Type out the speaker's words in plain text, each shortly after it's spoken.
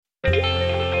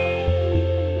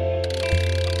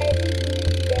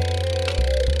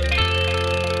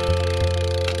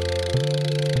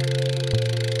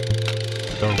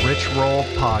Roll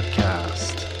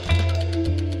Podcast.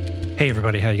 Hey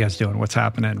everybody, how you guys doing? What's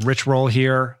happening? Rich Roll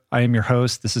here. I am your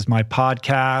host. This is my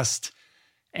podcast.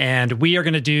 And we are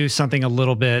going to do something a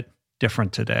little bit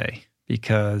different today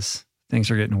because things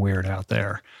are getting weird out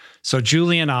there. So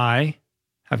Julie and I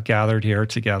have gathered here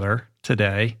together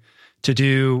today to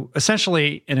do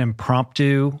essentially an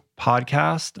impromptu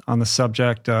podcast on the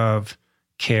subject of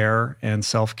care and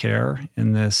self-care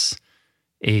in this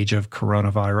age of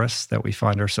coronavirus that we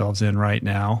find ourselves in right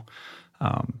now.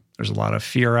 There's a lot of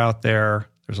fear out there.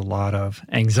 There's a lot of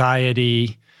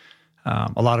anxiety,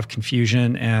 a lot of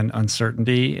confusion and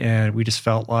uncertainty. And we just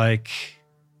felt like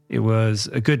it was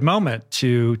a good moment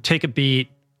to take a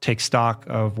beat, take stock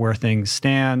of where things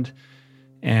stand,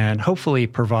 and hopefully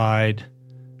provide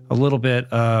a little bit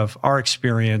of our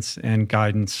experience and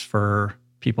guidance for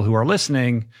people who are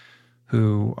listening,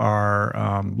 who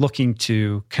are looking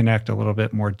to connect a little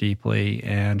bit more deeply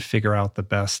and figure out the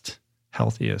best,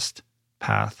 healthiest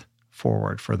path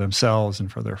forward for themselves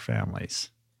and for their families.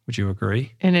 Would you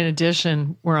agree? And in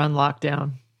addition, we're on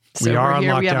lockdown. So we are on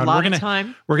here. lockdown. We have a lot of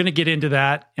time. We're going to get into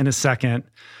that in a second.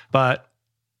 But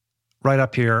right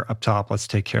up here, up top, let's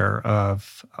take care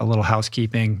of a little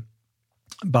housekeeping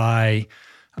by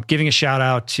giving a shout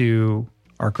out to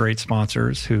our great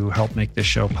sponsors who help make this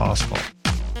show possible.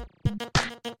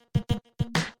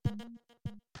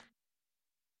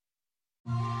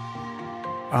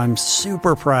 I'm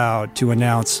super proud to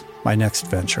announce my next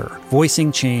venture,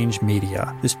 Voicing Change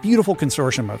Media. This beautiful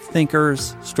consortium of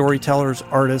thinkers, storytellers,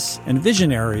 artists, and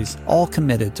visionaries, all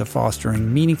committed to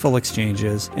fostering meaningful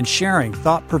exchanges and sharing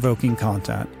thought-provoking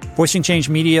content. Voicing Change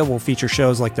Media will feature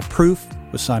shows like The Proof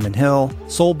with Simon Hill,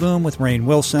 Soul Boom with Rainn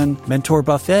Wilson, Mentor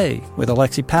Buffet with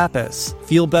Alexi Pappas,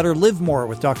 Feel Better, Live More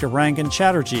with Dr. Rangan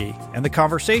Chatterjee, and The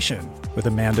Conversation with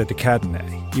Amanda de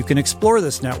Cadenet. You can explore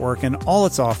this network and all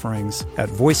its offerings at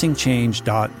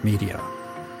voicingchange.media.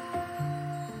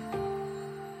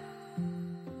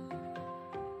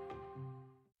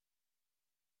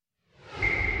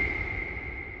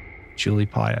 Julie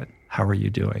Piatt, how are you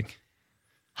doing?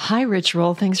 Hi, Rich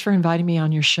Roll. Thanks for inviting me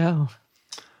on your show.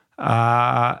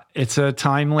 It's a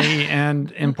timely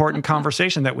and important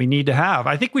conversation that we need to have.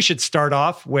 I think we should start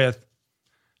off with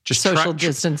just social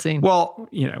distancing. Well,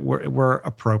 you know, we're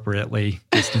appropriately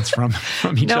distanced from each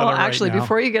other. No, right actually, now.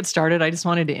 before you get started, I just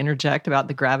wanted to interject about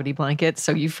the gravity blanket.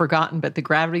 So you've forgotten, but the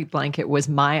gravity blanket was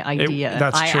my idea.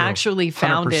 That's I true. actually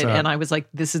found 100%. it, and I was like,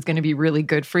 "This is going to be really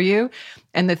good for you."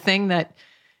 And the thing that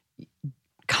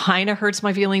kind of hurts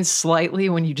my feelings slightly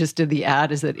when you just did the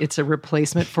ad is that it's a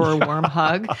replacement for a warm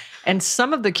hug. And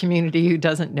some of the community who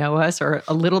doesn't know us are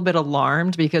a little bit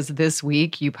alarmed because this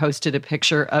week you posted a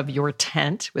picture of your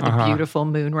tent with a beautiful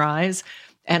moonrise.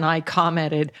 And I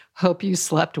commented, "Hope you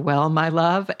slept well, my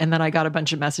love." And then I got a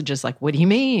bunch of messages like, "What do you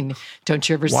mean? Don't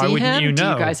you ever Why see wouldn't him? you Do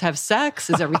know? you guys have sex?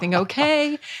 Is everything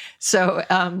okay?" So,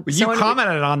 You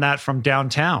commented on that from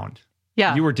downtown.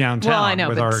 yeah. You were downtown. Well, I know,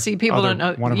 with but our see, people don't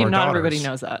know. one of our Not daughters. everybody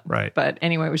knows that. Right. But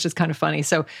anyway, it was just kind of funny.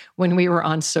 So when we were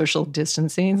on social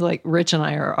distancing, like Rich and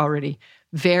I are already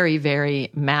very, very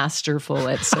masterful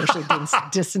at social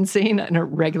distancing on a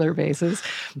regular basis.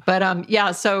 But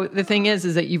yeah, so the thing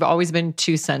is that you've always been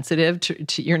too sensitive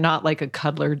to you're not like a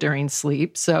cuddler during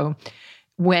sleep. So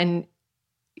when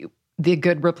the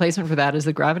good replacement for that is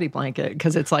the gravity blanket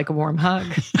because it's like a warm hug.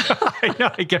 I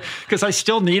know, because I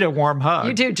still need a warm hug.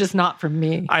 You do, just not from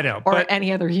me. I know. Or but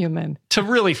any other human. to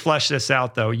really flesh this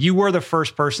out, though, you were the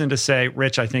first person to say,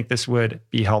 "Rich, I think this would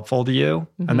be helpful to you."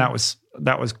 Mm-hmm. And that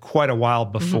was quite a while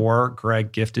before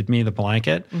Greg gifted me the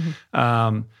blanket.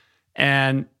 Mm-hmm.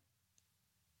 And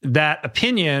that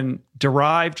opinion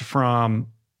derived from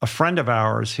a friend of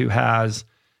ours who has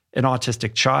an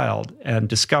autistic child and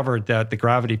discovered that the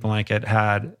gravity blanket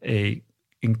had an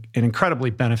incredibly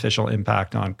beneficial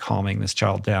impact on calming this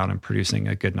child down and producing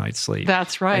a good night's sleep.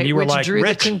 That's right. And you were Which like, drew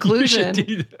 "Rich, the conclusion you should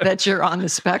do that you're on the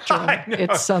spectrum. I know.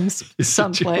 It's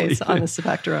someplace on the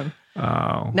spectrum.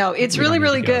 Oh, No, it's we don't really, need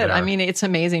really to go good. there. I mean, it's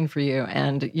amazing for you.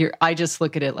 And I just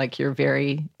look at it like you're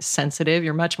very sensitive.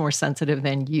 You're much more sensitive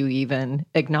than you even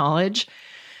acknowledge.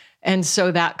 And so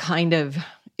that kind of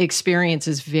experience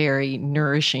is very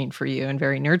nourishing for you and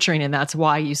very nurturing. And that's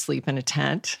why you sleep in a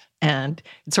tent. And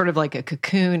it's sort of like a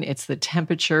cocoon. It's the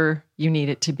temperature you need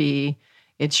it to be.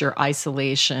 It's your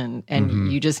isolation.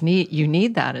 And you just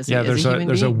need that as a human being.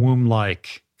 There's a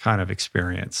womb-like kind of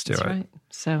experience to That's it. right.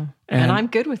 So, and I'm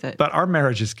good with it. But our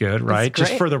marriage is good, right? It's great.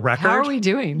 Just for the record. How are we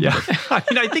doing? Yeah. I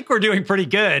mean, I think we're doing pretty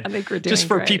good. I think we're doing Just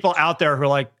for great. people out there who are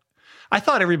like, I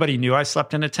thought everybody knew I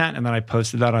slept in a tent, and then I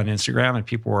posted that on Instagram, and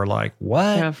people were like,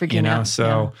 "What?" Yeah, freaking out.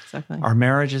 So Yeah, exactly. our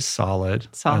marriage is solid.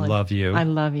 I love you. I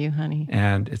love you, honey.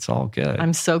 And it's all good.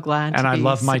 I'm so glad and to I be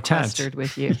love my tent sequestered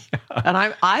with you. And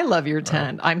I love your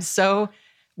tent.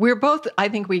 We're both, I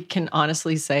think we can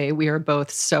honestly say we are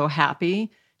both so happy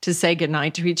to say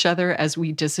goodnight to each other as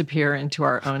we disappear into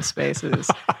our own spaces.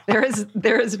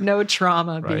 There is no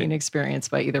trauma being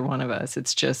experienced by either one of us.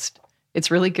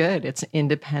 It's really good. It's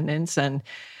independence. And,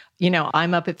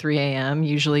 I'm up at 3 a.m.,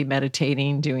 usually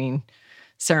meditating, doing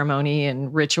ceremony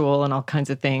and ritual and all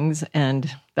kinds of things.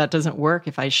 And that doesn't work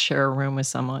if I share a room with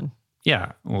someone.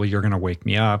 Yeah. Well, you're going to wake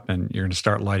me up and you're going to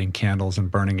start lighting candles and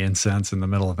burning incense in the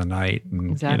middle of the night. And,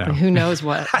 exactly. Who knows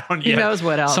what? Who knows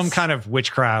what else? Some kind of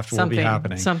witchcraft will be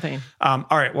happening. Something. All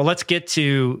right. Well, let's get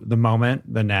to the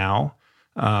moment, the now.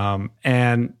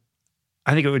 And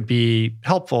I think it would be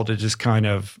helpful to just kind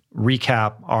of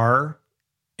recap our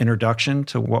introduction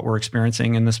to what we're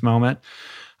experiencing in this moment.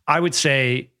 I would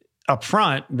say up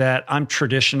front that I'm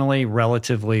traditionally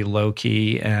relatively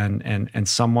low-key and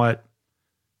somewhat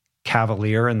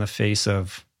cavalier in the face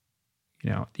of,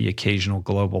 the occasional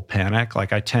global panic.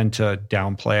 Like I tend to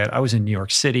downplay it. I was in New York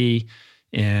City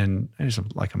it was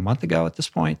like a month ago at this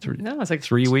point. No, it was like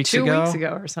 3 weeks ago. 2 weeks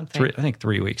ago or something. I think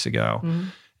 3 weeks ago. Mm-hmm.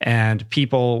 And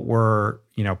people were,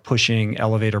 pushing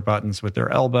elevator buttons with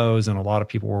their elbows, and a lot of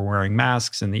people were wearing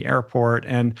masks in the airport.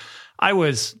 And I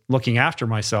was looking after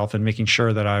myself and making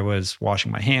sure that I was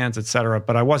washing my hands, et cetera,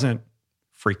 but I wasn't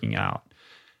freaking out.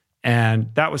 And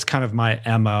that was kind of my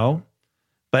MO.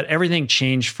 But everything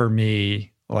changed for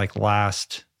me like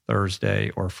last Thursday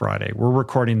or Friday. We're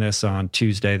recording this on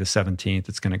Tuesday, the 17th.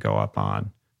 It's going to go up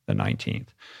on the 19th.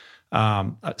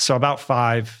 So about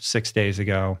 5-6 days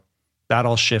ago, that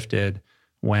all shifted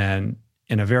when,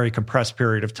 in a very compressed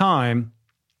period of time,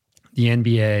 the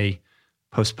NBA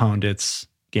postponed its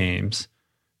games.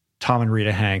 Tom and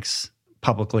Rita Hanks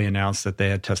publicly announced that they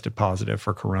had tested positive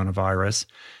for coronavirus.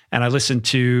 And I listened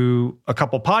to a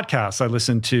couple podcasts. I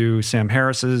listened to Sam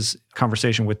Harris's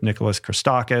conversation with Nicholas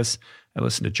Christakis. I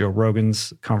listened to Joe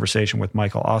Rogan's conversation with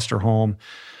Michael Osterholm.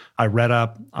 I read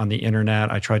up on the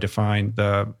internet. I tried to find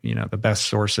the best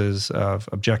sources of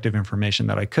objective information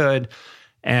that I could.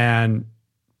 And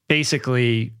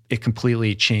basically, it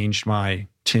completely changed my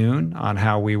tune on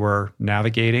how we were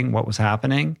navigating what was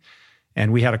happening.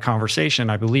 And we had a conversation,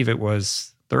 I believe it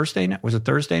was Thursday night. Was it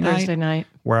Thursday night? Thursday night.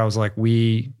 Where I was like,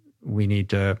 we need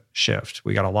to shift.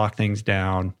 We got to lock things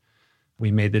down.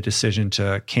 We made the decision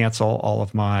to cancel all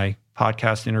of my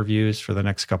podcast interviews for the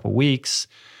next couple of weeks.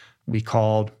 We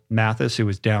called Mathis, who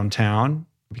was downtown,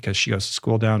 because she goes to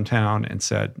school downtown, and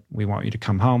said, we want you to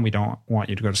come home. We don't want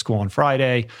you to go to school on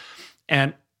Friday.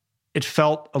 And it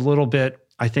felt a little bit,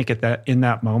 I think in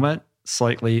that moment,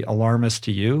 slightly alarmist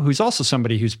to you, who's also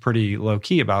somebody who's pretty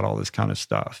low-key about all this kind of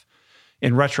stuff.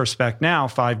 In retrospect now,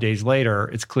 5 days later,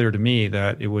 it's clear to me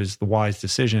that it was the wise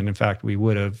decision. In fact, we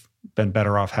would have been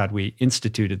better off had we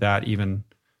instituted that even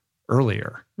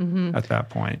earlier at that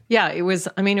point. Yeah, it was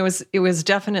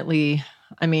definitely,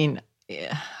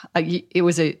 it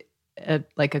was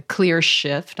a clear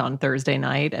shift on Thursday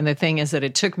night. And the thing is that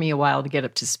it took me a while to get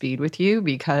up to speed with you,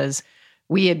 because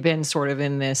we had been sort of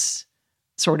in this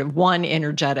sort of one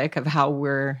energetic of how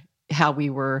we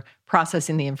were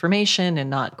processing the information and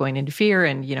not going into fear,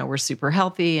 and we're super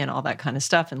healthy and all that kind of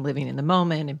stuff, and living in the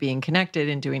moment and being connected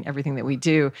and doing everything that we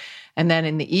do. And then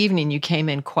in the evening, you came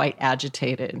in quite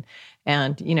agitated,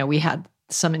 and we had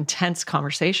some intense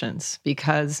conversations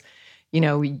because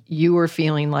you were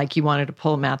feeling like you wanted to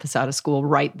pull Mathis out of school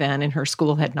right then, and her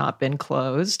school had not been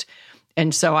closed.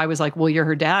 And so I was like, well, you're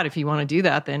her dad. If you want to do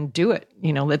that, then do it.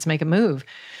 Let's make a move.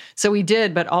 So we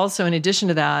did. But also, in addition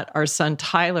to that, our son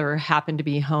Tyler happened to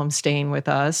be home staying with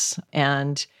us.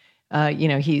 And,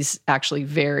 he's actually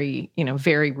very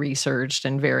researched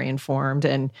and very informed.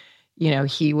 And,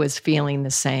 he was feeling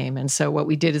the same. And so what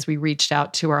we did is we reached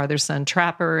out to our other son,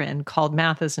 Trapper, and called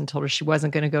Mathis and told her she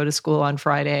wasn't going to go to school on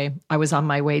Friday. I was on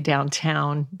my way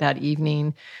downtown that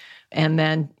evening. And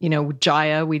then,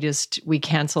 Jaya, we just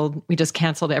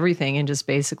canceled everything and just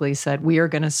basically said, we are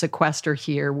going to sequester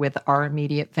here with our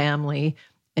immediate family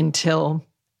until,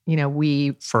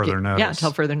 until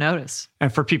further notice.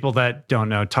 And for people that don't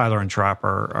know, Tyler and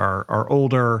Trapper are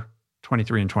older,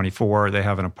 23 and 24. They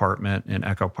have an apartment in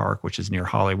Echo Park, which is near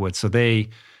Hollywood. So they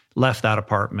left that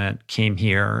apartment, came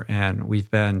here, and we've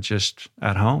been just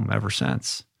at home ever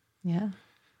since. Yeah.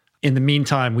 In the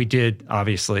meantime, we did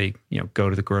obviously, go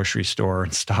to the grocery store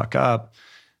and stock up.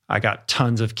 I got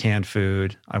tons of canned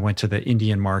food. I went to the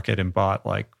Indian market and bought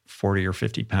like 40 or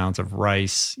 50 pounds of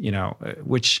rice,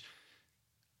 which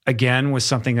again, was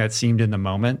something that seemed in the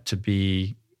moment to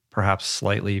be perhaps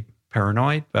slightly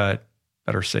paranoid, but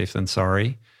better safe than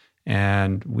sorry.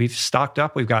 And we've stocked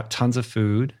up. We've got tons of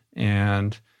food,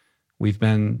 and we've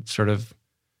been sort of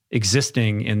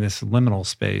existing in this liminal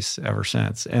space ever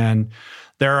since. And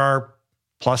there are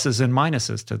pluses and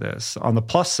minuses to this. On the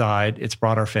plus side, it's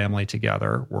brought our family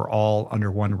together. We're all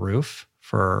under one roof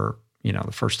for,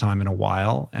 the first time in a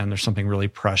while. And there's something really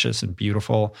precious and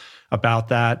beautiful about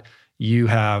that. You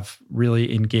have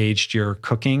really engaged your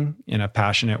cooking in a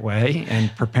passionate way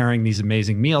and preparing these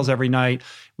amazing meals every night.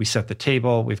 We set the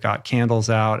table, we've got candles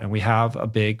out, and we have a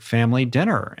big family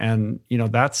dinner. And,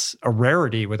 that's a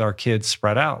rarity with our kids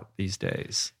spread out these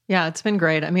days. Yeah, it's been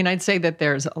great. I mean, I'd say that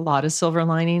there's a lot of silver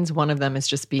linings. One of them is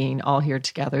just being all here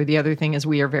together. The other thing is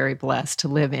we are very blessed to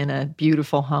live in a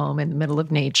beautiful home in the middle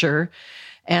of nature.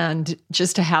 And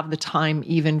just to have the time,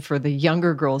 even for the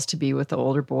younger girls to be with the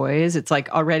older boys, it's like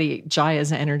already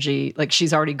Jaya's energy, like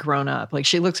she's already grown up. Like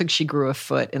she looks like she grew a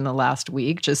foot in the last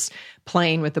week, just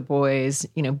playing with the boys,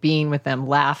 being with them,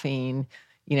 laughing,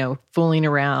 fooling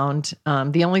around.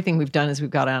 The only thing we've done is we've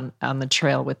got on the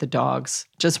trail with the dogs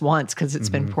just once because it's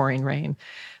been pouring rain.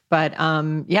 But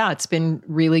it's been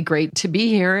really great to be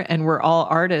here, and we're all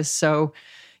artists. So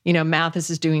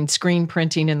Mathis is doing screen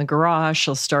printing in the garage.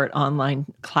 She'll start online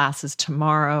classes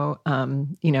tomorrow.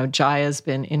 Jaya's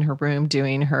been in her room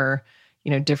doing her,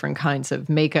 different kinds of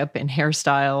makeup and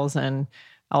hairstyles, and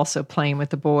also playing with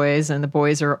the boys. And the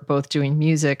boys are both doing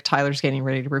music. Tyler's getting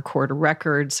ready to record a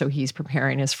record, so he's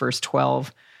preparing his first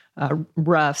 12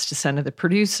 roughs to send to the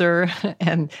producer.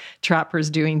 And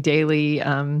Trapper's doing daily,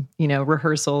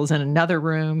 rehearsals in another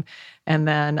room. And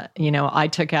then, I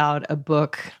took out a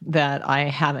book that I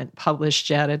haven't published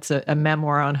yet. It's a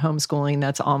memoir on homeschooling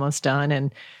that's almost done,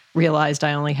 and realized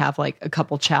I only have like a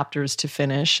couple chapters to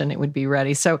finish and it would be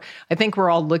ready. So I think we're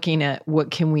all looking at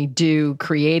what can we do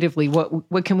creatively?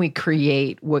 What can we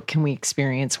create? What can we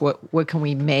experience? What can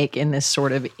we make in this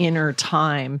sort of inner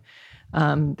time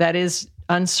that is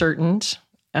uncertain,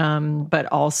 but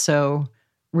also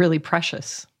really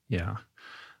precious? Yeah.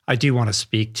 I do want to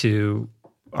speak to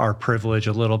our privilege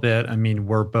a little bit. I mean,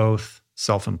 we're both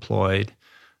self-employed,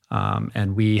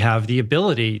 and we have the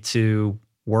ability to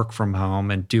work from home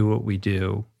and do what we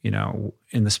do,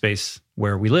 in the space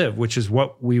where we live, which is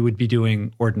what we would be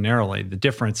doing ordinarily. The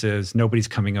difference is nobody's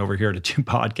coming over here to do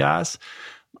podcasts.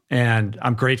 And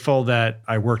I'm grateful that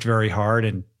I worked very hard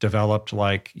and developed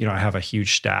I have a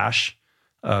huge stash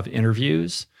of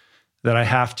interviews that I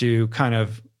have to kind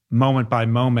of moment by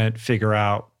moment figure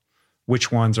out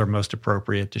which ones are most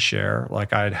appropriate to share.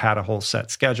 Like I'd had a whole set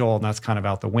schedule, and that's kind of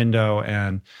out the window.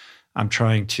 And I'm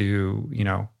trying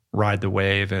to, ride the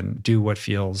wave and do what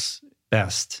feels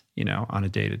best, on a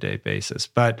day-to-day basis.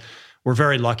 But we're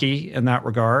very lucky in that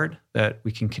regard that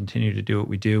we can continue to do what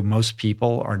we do. Most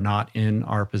people are not in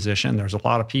our position. There's a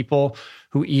lot of people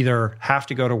who either have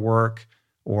to go to work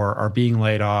or are being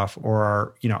laid off or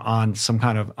are, on some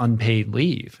kind of unpaid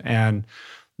leave. And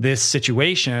this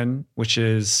situation, which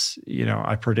is,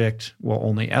 I predict will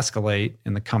only escalate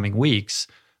in the coming weeks,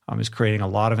 is creating a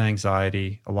lot of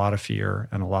anxiety, a lot of fear,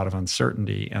 and a lot of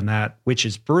uncertainty. And that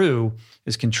witch's brew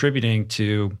is contributing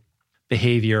to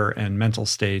behavior and mental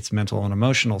and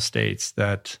emotional states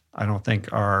that I don't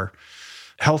think are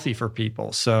healthy for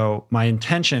people. So my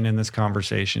intention in this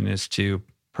conversation is to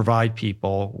provide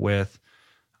people with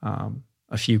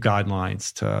a few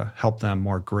guidelines to help them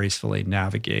more gracefully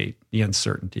navigate the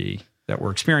uncertainty that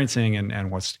we're experiencing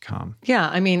and what's to come. Yeah,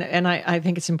 I mean, and I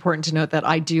think it's important to note that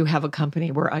I do have a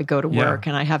company where I go to work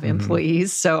and I have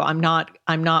employees. So I'm not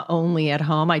only at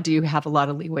home. I do have a lot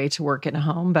of leeway to work at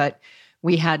home, but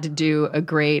we had to do a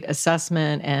great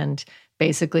assessment and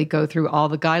basically go through all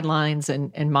the guidelines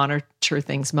and monitor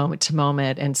things moment to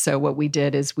moment. And so what we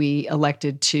did is we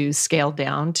elected to scale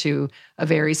down to a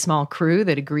very small crew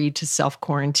that agreed to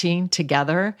self-quarantine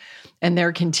together. And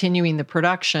they're continuing the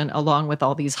production along with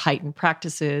all these heightened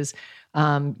practices,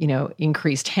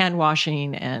 increased hand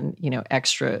washing and,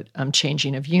 extra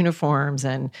changing of uniforms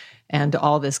and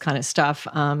all this kind of stuff.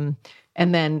 And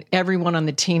then everyone on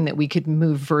the team that we could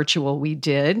move virtual, we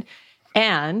did.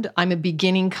 And I'm a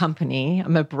beginning company.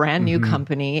 I'm a brand new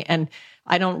company. And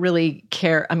I don't really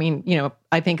care. I mean,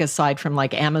 I think aside from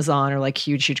like Amazon or like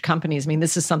huge companies, I mean,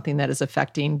 this is something that is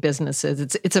affecting businesses.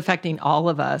 It's affecting all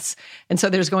of us. And so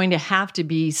there's going to have to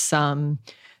be some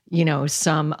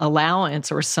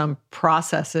allowance or some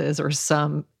processes or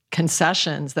some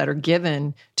concessions that are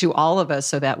given to all of us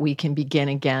so that we can begin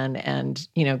again and,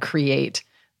 create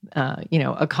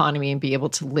economy and be able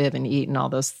to live and eat and all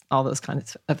those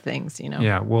kinds of things,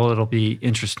 Yeah. Well, it'll be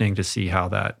interesting to see how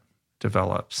that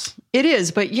develops. It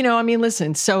is, but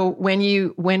listen, so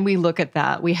when we look at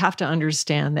that, we have to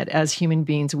understand that as human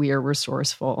beings, we are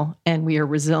resourceful and we are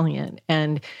resilient.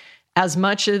 And as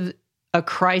much of a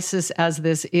crisis as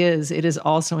this is, it is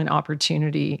also an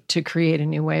opportunity to create a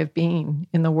new way of being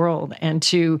in the world and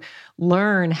to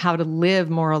learn how to live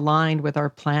more aligned with our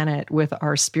planet, with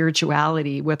our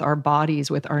spirituality, with our bodies,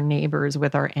 with our neighbors,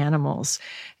 with our animals.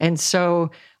 And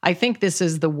so I think this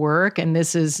is the work, and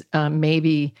this is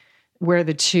maybe where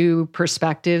the two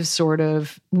perspectives sort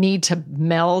of need to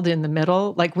meld in the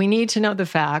middle. Like, we need to know the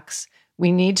facts.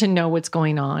 We need to know what's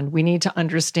going on. We need to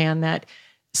understand that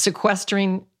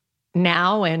sequestering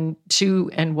now and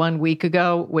 2 and 1 week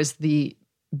ago was the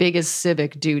biggest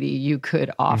civic duty you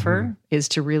could offer, is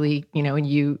to really, and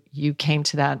you came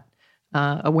to that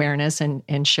awareness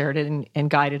and shared it and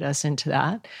guided us into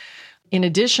that. In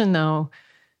addition, though,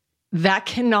 that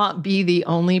cannot be the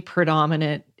only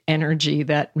predominant energy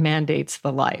that mandates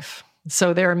the life.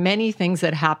 So there are many things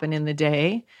that happen in the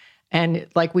day. And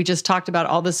like we just talked about,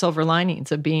 all the silver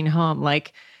linings of being home,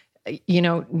 like,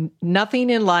 nothing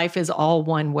in life is all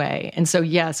one way. And so,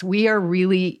 yes, we are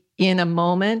really in a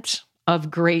moment of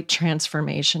great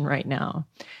transformation right now.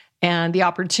 And the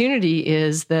opportunity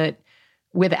is that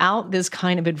without this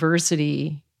kind of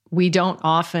adversity, we don't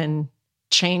often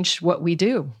change what we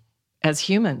do as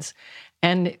humans.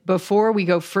 And before we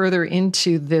go further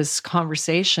into this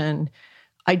conversation,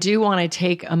 I do want to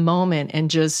take a moment and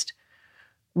just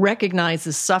recognize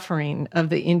the suffering of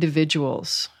the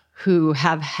individuals who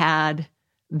have had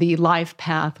the life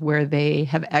path where they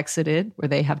have exited, where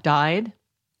they have died,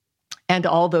 and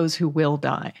all those who will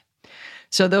die.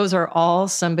 So those are all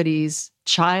somebody's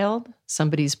child,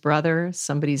 somebody's brother,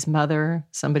 somebody's mother,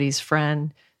 somebody's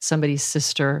friend, somebody's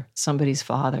sister, somebody's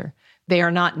father. They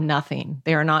are not nothing.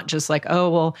 They are not just like,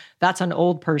 oh, well, that's an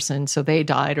old person, so they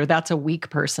died, or that's a weak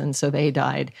person, so they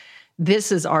died.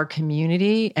 This is our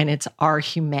community, and it's our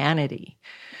humanity.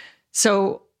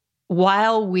 So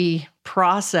while we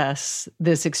process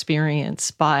this experience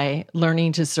by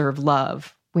learning to serve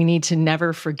love, we need to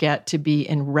never forget to be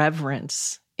in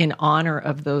reverence, in honor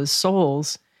of those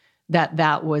souls,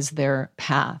 that was their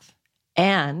path.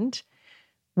 And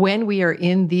when we are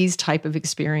in these type of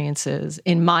experiences,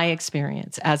 in my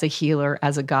experience as a healer,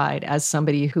 as a guide, as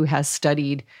somebody who has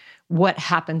studied what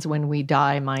happens when we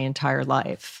die my entire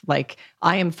life, like,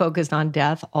 I am focused on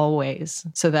death always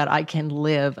so that I can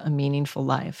live a meaningful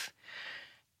life.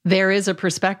 There is a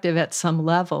perspective at some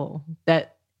level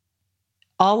that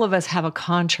all of us have a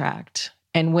contract.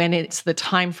 And when it's the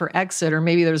time for exit, or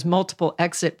maybe there's multiple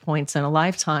exit points in a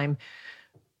lifetime,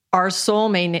 our soul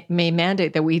may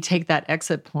mandate that we take that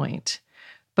exit point.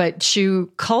 But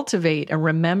to cultivate a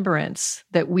remembrance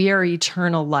that we are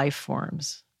eternal life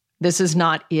forms. This is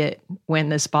not it. When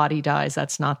this body dies,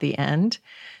 that's not the end.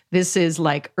 This is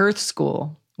like Earth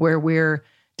School, where we're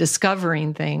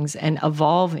discovering things and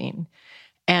evolving.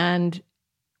 And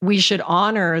we should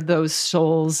honor those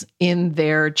souls in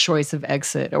their choice of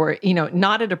exit, or,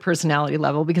 not at a personality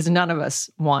level, because none of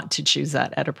us want to choose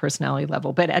that at a personality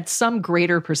level, but at some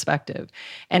greater perspective.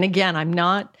 And again, I'm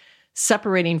not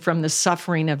separating from the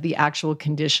suffering of the actual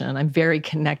condition. I'm very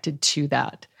connected to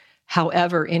that.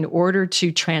 However, in order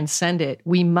to transcend it,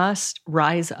 we must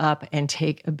rise up and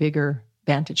take a bigger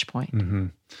vantage point. Mm-hmm.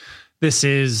 This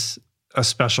is a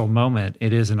special moment.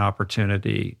 It is an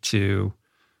opportunity to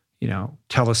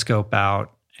telescope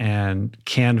out and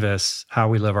canvas how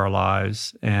we live our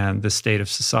lives and the state of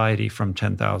society from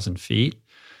 10,000 feet.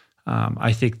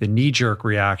 I think the knee-jerk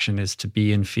reaction is to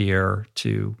be in fear,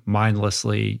 to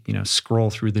mindlessly,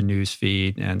 scroll through the news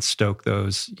feed and stoke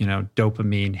those,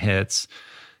 dopamine hits.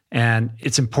 And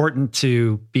it's important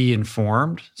to be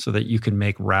informed so that you can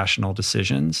make rational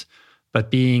decisions.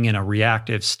 But being in a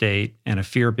reactive state and a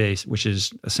fear-based, which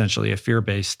is essentially a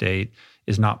fear-based state,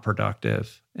 is not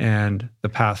productive. And the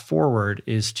path forward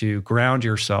is to ground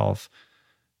yourself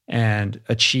and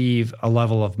achieve a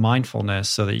level of mindfulness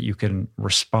so that you can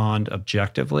respond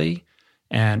objectively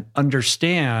and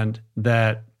understand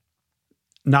that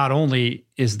not only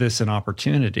is this an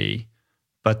opportunity,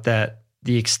 but that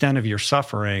the extent of your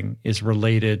suffering is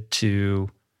related to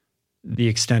the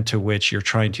extent to which you're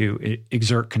trying to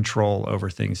exert control over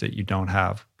things that you don't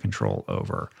have control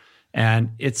over.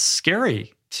 And it's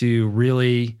scary to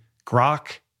really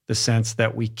grok the sense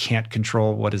that we can't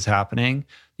control what is happening.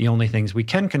 The only things we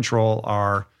can control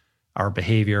are our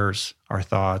behaviors, our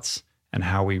thoughts, and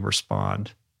how we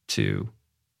respond to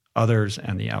others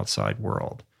and the outside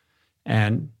world.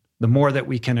 And the more that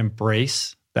we can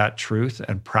embrace that truth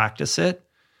and practice it,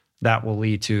 that will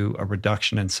lead to a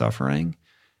reduction in suffering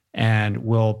and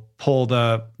will pull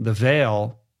the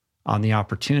veil on the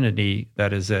opportunity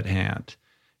that is at hand.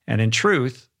 And in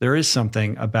truth, there is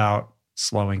something about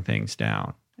slowing things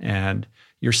down. And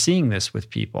you're seeing this with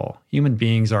people. Human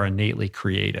beings are innately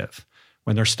creative.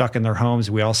 When they're stuck in their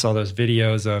homes, we all saw those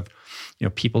videos of,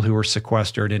 people who were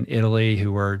sequestered in Italy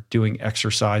who were doing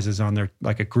exercises on their,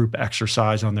 like a group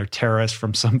exercise on their terrace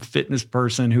from some fitness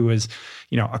person who was,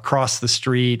 across the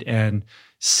street and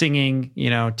singing,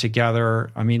 together.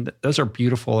 I mean, those are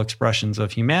beautiful expressions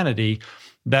of humanity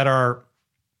that are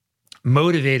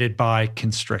motivated by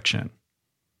constriction.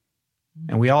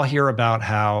 And we all hear about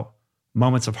how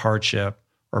moments of hardship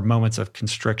or moments of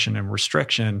constriction and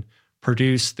restriction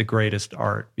produce the greatest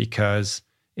art, because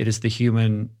it is the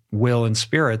human will and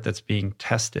spirit that's being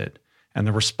tested. And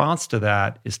the response to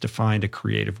that is to find a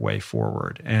creative way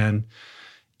forward. And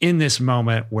in this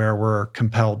moment where we're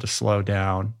compelled to slow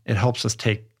down, it helps us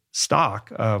take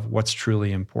stock of what's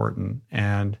truly important.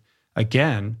 And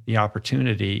again, the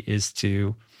opportunity is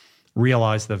to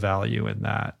realize the value in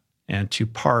that and to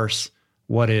parse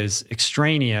what is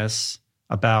extraneous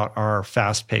about our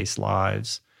fast-paced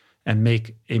lives and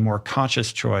make a more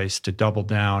conscious choice to double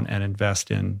down and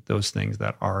invest in those things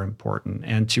that are important,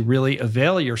 and to really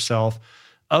avail yourself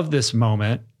of this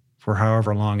moment for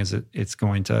however long as it's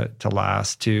going to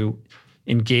last, to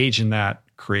engage in that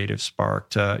creative spark,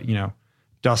 to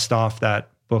dust off that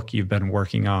book you've been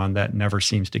working on that never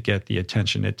seems to get the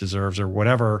attention it deserves, or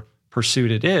whatever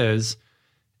pursuit it is,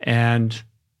 and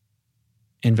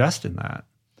invest in that.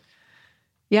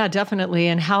 Yeah, definitely.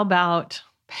 And how about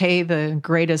pay the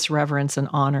greatest reverence and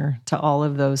honor to all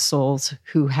of those souls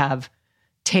who have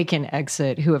taken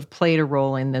exit, who have played a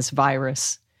role in this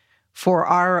virus for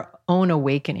our own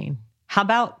awakening? How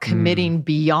about committing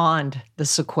beyond the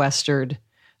sequestered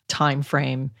time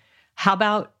frame? How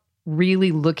about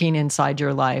really looking inside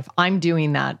your life? I'm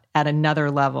doing that at another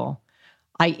level.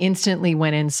 I instantly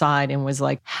went inside and was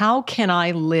like, how can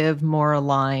I live more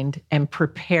aligned and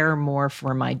prepare more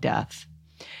for my death?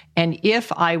 And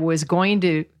if I was going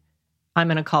to, I'm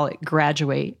going to call it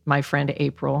graduate. My friend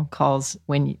April calls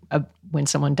when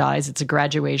someone dies, it's a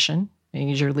graduation,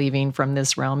 because you're leaving from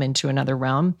this realm into another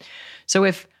realm. So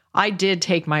if I did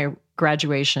take my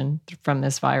graduation from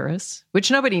this virus,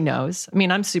 which nobody knows. I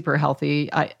mean, I'm super healthy.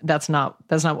 That's not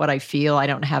what I feel. I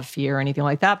don't have fear or anything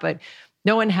like that, but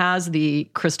no one has the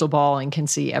crystal ball and can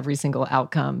see every single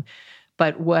outcome.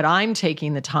 But what I'm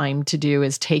taking the time to do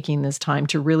is taking this time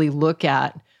to really look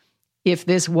at, if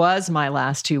this was my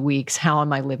last 2 weeks, how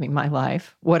am I living my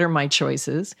life? What are my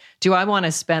choices? Do I want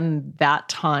to spend that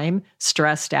time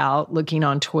stressed out, looking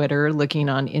on Twitter, looking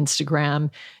on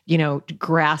Instagram,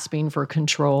 grasping for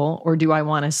control? Or do I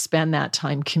want to spend that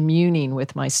time communing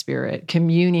with my spirit,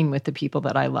 communing with the people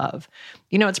that I love?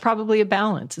 It's probably a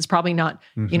balance. It's probably not,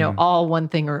 all one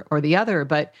thing or the other.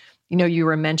 But, you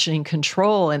were mentioning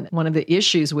control. And one of the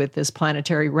issues with this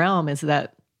planetary realm is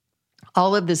that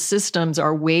all of the systems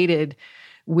are weighted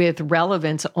with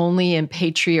relevance only in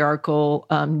patriarchal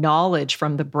knowledge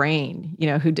from the brain,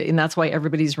 and that's why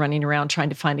everybody's running around trying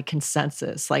to find a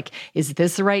consensus. Like, is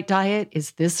this the right diet?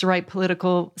 Is this the right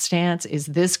political stance? Is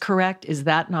this correct? Is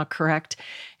that not correct?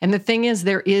 And the thing is,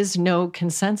 there is no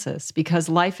consensus, because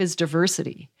life is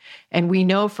diversity. And we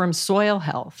know from soil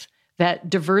health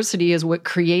that diversity is what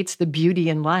creates the beauty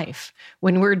in life.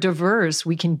 When we're diverse,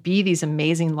 we can be these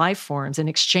amazing life forms and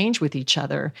exchange with each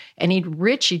other and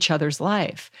enrich each other's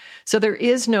life. So there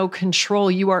is no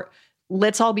control.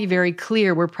 Let's all be very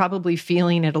clear, we're probably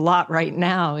feeling it a lot right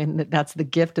now, and that's the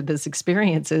gift of this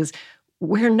experience, is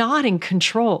we're not in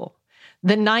control.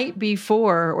 The night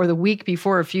before, or the week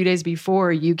before, a few days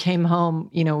before you came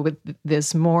home, with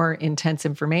this more intense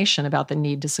information about the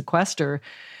need to sequester,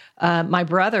 my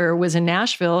brother was in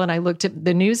Nashville, and I looked at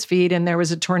the news feed, and there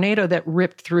was a tornado that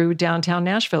ripped through downtown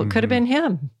Nashville. It could have been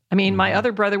him. I mean, my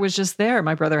other brother was just there.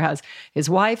 My brother has his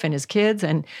wife and his kids,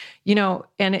 and,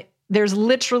 there's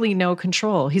literally no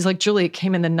control. He's like, Julie, it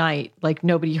came in the night, like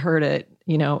nobody heard it.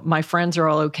 My friends are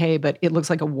all okay, but it looks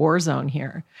like a war zone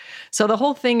here. So the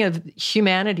whole thing of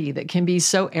humanity that can be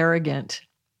so arrogant,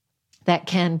 that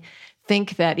can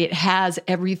think that it has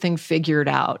everything figured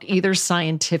out, either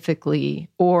scientifically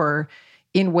or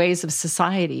in ways of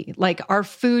society, like our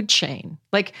food chain.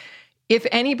 Like,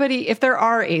 if there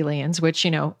are aliens, which,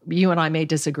 you and I may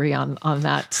disagree on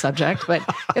that subject, but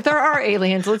if there are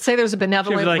aliens, let's say there's a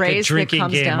benevolent like race a drinking that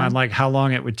comes game down. on like how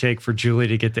long it would take for Julie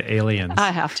to get to aliens.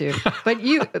 I have to. But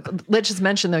let's just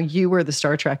mention though, you were the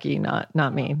Star Trekkie,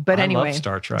 not me. But anyway. I love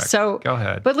Star Trek. So go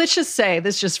ahead. But let's just say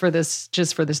just for this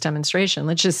demonstration,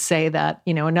 let's just say that,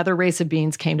 another race of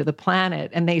beings came to the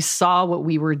planet and they saw what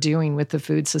we were doing with the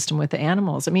food system with the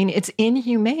animals. I mean, it's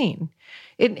inhumane.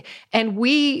 And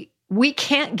we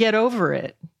can't get over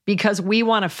it because we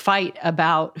want to fight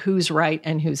about who's right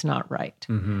and who's not right.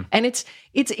 Mm-hmm. And it's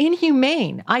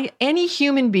inhumane. Any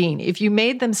human being, if you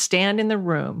made them stand in the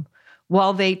room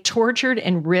while they tortured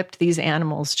and ripped these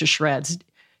animals to shreds,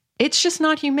 it's just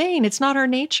not humane. It's not our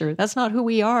nature. That's not who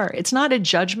we are. It's not a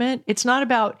judgment. It's not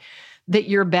about that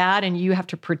you're bad and you have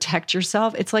to protect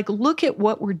yourself. It's like, look at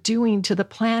what we're doing to the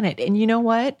planet. And you know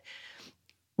what?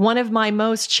 One of my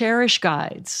most cherished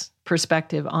guides'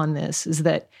 perspective on this is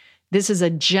that this is a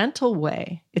gentle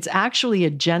way. It's actually a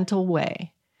gentle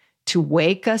way to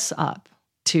wake us up,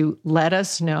 to let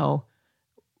us know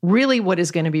really what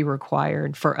is going to be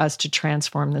required for us to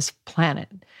transform this planet.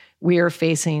 We are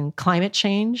facing climate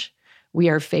change. We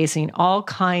are facing all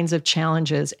kinds of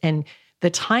challenges, and the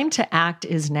time to act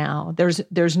is now.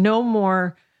 There's no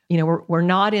more, we're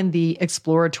not in the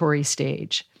exploratory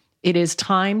stage. It is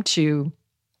time to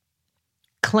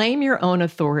claim your own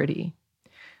authority.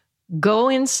 Go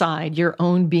inside your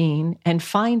own being and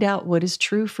find out what is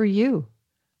true for you.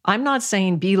 I'm not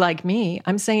saying be like me.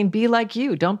 I'm saying be like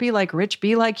you. Don't be like Rich.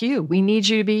 Be like you. We need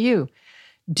you to be you.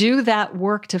 Do that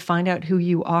work to find out who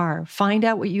you are. Find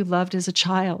out what you loved as a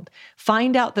child.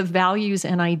 Find out the values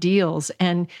and ideals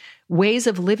and ways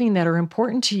of living that are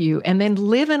important to you, and then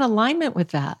live in alignment with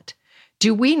that.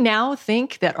 Do we now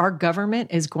think that our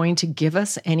government is going to give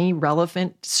us any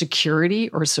relevant security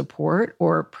or support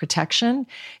or protection?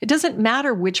 It doesn't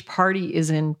matter which party is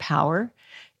in power.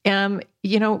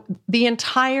 The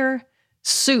entire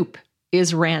soup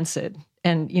is rancid.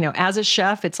 And, as a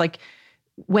chef, it's like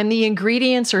when the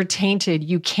ingredients are tainted,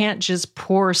 you can't just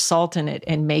pour salt in it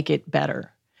and make it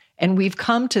better. And we've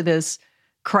come to this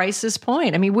crisis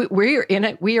point. I mean, we are in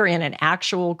an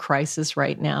actual crisis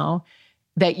right now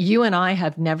that you and I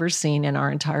have never seen in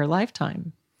our entire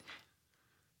lifetime.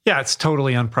 Yeah, it's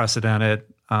totally unprecedented.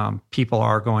 People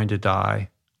are going to die.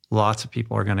 Lots of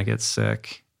people are going to get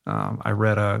sick. I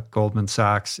read a Goldman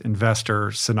Sachs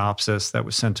investor synopsis that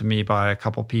was sent to me by a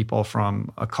couple people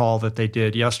from a call that they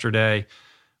did yesterday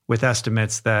with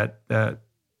estimates that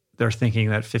they're thinking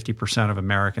that 50% of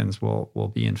Americans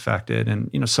will be infected.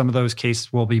 And, some of those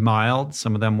cases will be mild,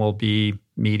 some of them will be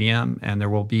medium, and there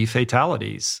will be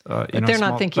fatalities. But they're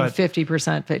not thinking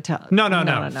 50% fatality. No.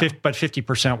 But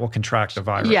 50% will contract the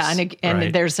virus. Yeah, and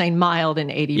right? They're saying mild in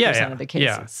 80% of the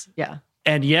cases. Yeah.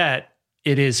 And yet,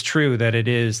 it is true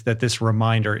that this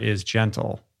reminder is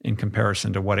gentle in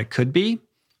comparison to what it could be.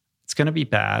 It's going to be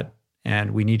bad,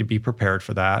 and we need to be prepared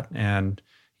for that. And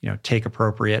take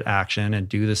appropriate action and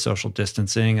do the social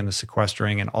distancing and the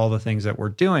sequestering and all the things that we're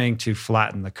doing to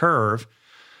flatten the curve.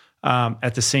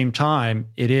 At the same time,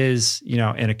 it is, in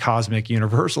a cosmic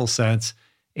universal sense,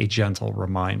 a gentle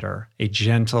reminder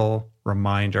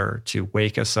to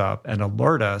wake us up and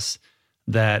alert us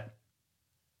that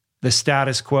the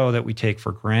status quo that we take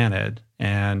for granted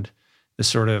and the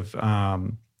sort of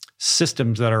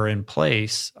systems that are in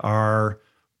place are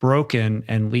broken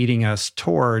and leading us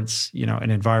towards,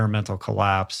 an environmental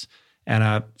collapse and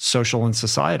a social and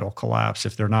societal collapse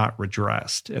if they're not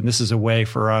redressed. And this is a way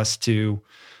for us to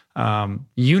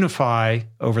unify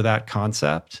over that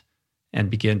concept and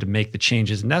begin to make the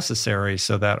changes necessary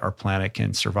so that our planet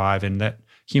can survive and that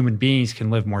human beings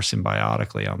can live more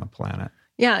symbiotically on the planet.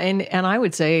 Yeah, and I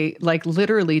would say, like,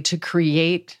 literally to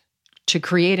create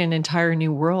an entire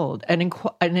new world, an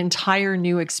entire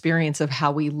new experience of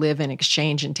how we live and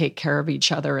exchange and take care of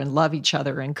each other and love each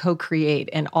other and co-create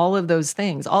and all of those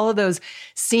things, all of those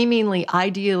seemingly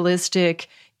idealistic,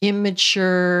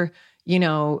 immature,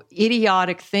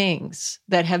 idiotic things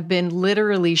that have been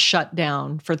literally shut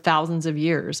down for thousands of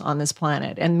years on this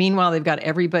planet. And meanwhile, they've got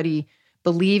everybody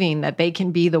believing that they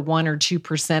can be the 1 or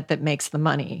 2% that makes the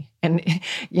money. And,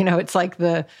 it's like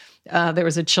there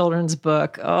was a children's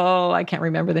book. Oh, I can't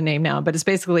remember the name now, but it's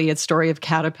basically a story of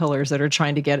caterpillars that are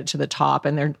trying to get it to the top,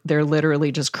 and they're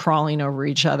literally just crawling over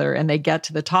each other, and they get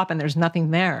to the top and there's nothing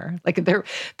there. Like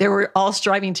they were all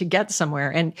striving to get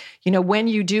somewhere. And, when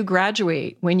you do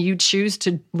graduate, when you choose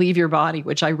to leave your body,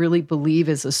 which I really believe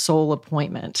is a soul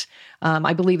appointment,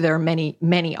 I believe there are many,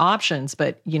 many options,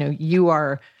 but, you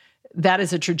are that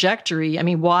is a trajectory. I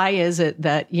mean, why is it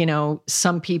that,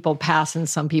 some people pass and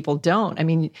some people don't? I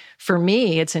mean, for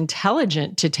me, it's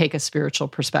intelligent to take a spiritual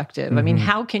perspective. Mm-hmm. I mean,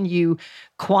 how can you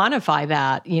quantify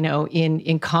that,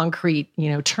 in concrete,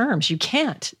 terms? You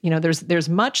can't. There's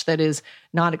much that is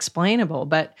not explainable.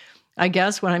 But I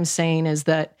guess what I'm saying is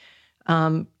that,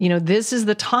 this is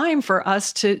the time for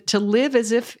us to live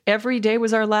as if every day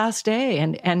was our last day.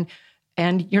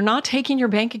 And you're not taking your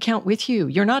bank account with you.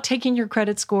 You're not taking your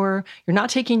credit score. You're not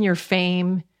taking your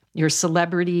fame, your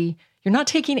celebrity. You're not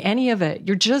taking any of it.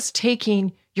 You're just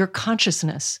taking your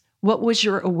consciousness. What was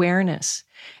your awareness?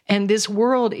 And this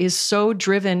world is so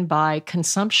driven by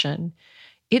consumption.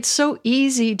 It's so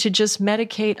easy to just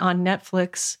medicate on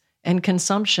Netflix and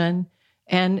consumption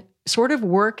and sort of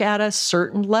work at a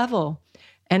certain level.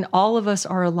 And all of us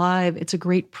are alive. It's a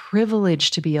great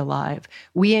privilege to be alive.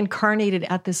 We incarnated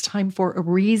at this time for a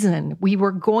reason. We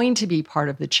were going to be part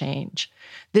of the change.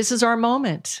 This is our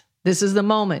moment. This is the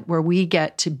moment where we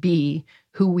get to be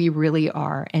who we really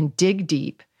are and dig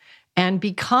deep and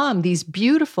become these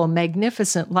beautiful,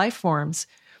 magnificent life forms.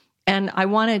 And I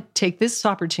want to take this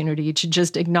opportunity to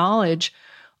just acknowledge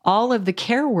all of the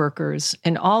care workers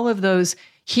and all of those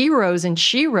heroes and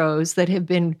sheroes that have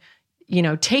been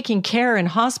taking care in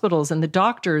hospitals, and the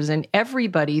doctors and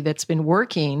everybody that's been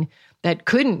working that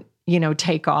couldn't,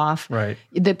 take off. Right.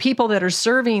 The people that are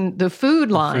serving the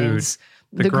food lines,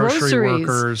 the grocery groceries,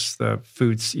 workers, the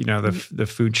foods, the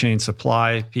food chain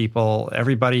supply people,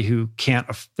 everybody who can't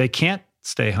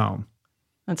stay home.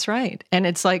 That's right. And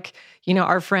it's like,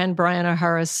 our friend Brian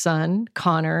O'Hara's son,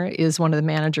 Connor, is one of the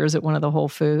managers at one of the Whole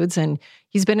Foods, and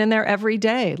he's been in there every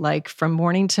day, like from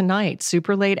morning to night,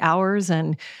 super late hours.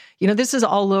 And, this is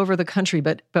all over the country.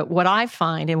 But what I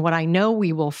find, and what I know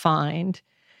we will find,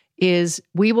 is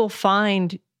we will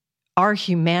find our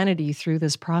humanity through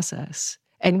this process.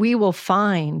 And we will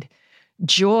find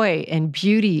joy and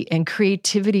beauty and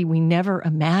creativity we never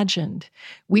imagined.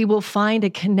 We will find a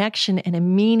connection and a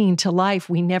meaning to life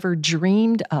we never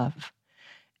dreamed of.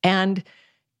 And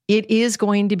it is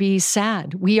going to be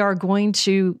sad. We are going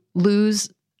to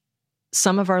lose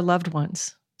some of our loved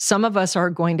ones. Some of us are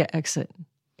going to exit.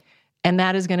 And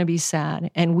that is going to be sad.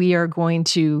 And we are going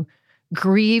to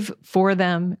grieve for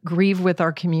them, grieve with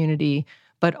our community.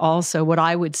 But also what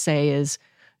I would say is,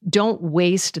 don't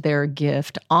waste their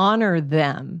gift. Honor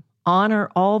them.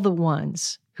 Honor all the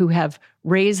ones who have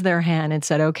raised their hand and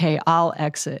said, okay, I'll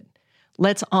exit.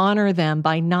 Let's honor them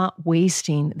by not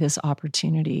wasting this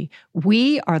opportunity.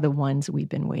 We are the ones we've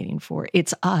been waiting for.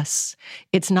 It's us.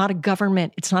 It's not a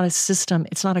government. It's not a system.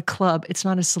 It's not a club. It's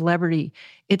not a celebrity.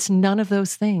 It's none of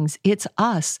those things. It's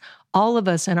us. All of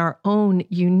us in our own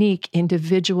unique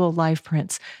individual life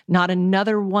prints, not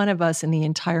another one of us in the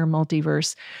entire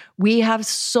multiverse. We have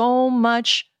so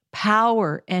much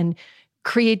power and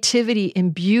creativity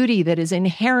and beauty that is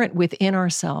inherent within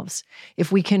ourselves.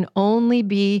 If we can only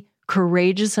be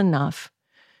courageous enough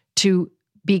to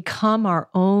become our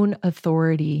own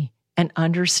authority and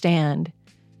understand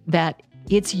that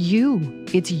it's you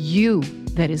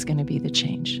that is going to be the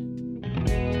change.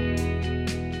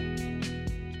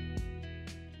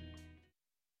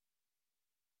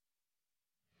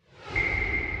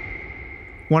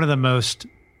 One of the most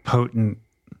potent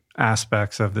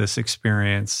aspects of this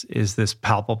experience is this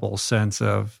palpable sense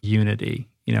of unity.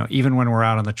 Even when we're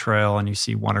out on the trail and you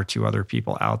see one or two other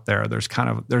people out there, there's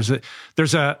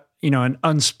an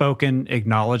unspoken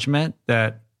acknowledgement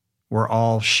that we're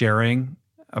all sharing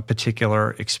a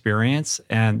particular experience,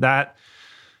 and that,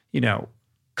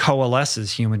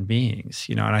 coalesces human beings,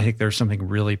 and I think there's something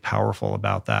really powerful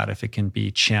about that if it can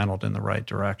be channeled in the right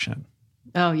direction.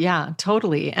 Oh, yeah,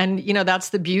 totally. And, that's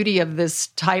the beauty of this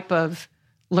type of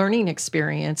learning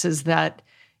experience, is that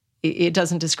it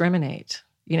doesn't discriminate.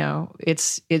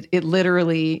 It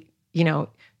literally,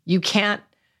 you can't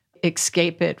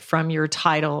escape it from your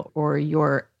title or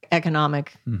your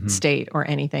economic state or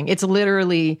anything. It's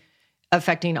literally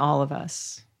affecting all of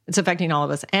us. It's affecting all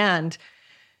of us. And,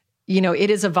 it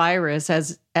is a virus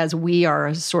as we are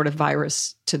a sort of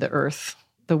virus to the earth,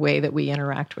 the way that we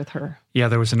interact with her. Yeah,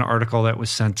 there was an article that was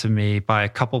sent to me by a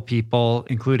couple people,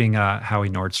 including Howie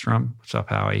Nordstrom. What's up,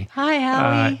 Howie? Hi,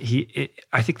 Howie.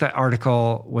 I think that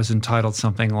article was entitled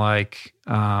something like,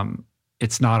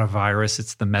 it's not a virus,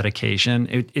 it's the medication.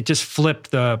 It just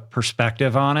flipped the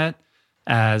perspective on it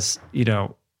as,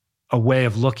 a way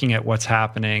of looking at what's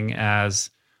happening as,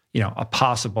 a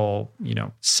possible,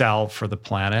 salve for the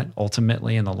planet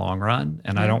ultimately in the long run.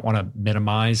 And I don't want to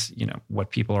minimize, what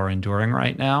people are enduring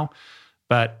right now.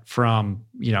 But from,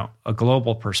 a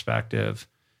global perspective,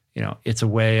 it's a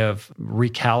way of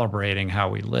recalibrating how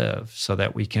we live so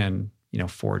that we can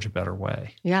forge a better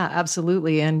way. Yeah,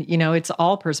 absolutely. And, it's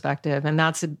all perspective. And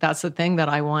that's the thing that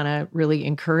I want to really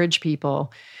encourage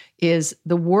people is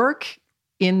the work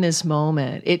in this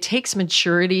moment. It takes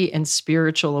maturity and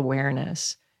spiritual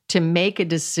awareness to make a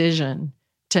decision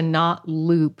to not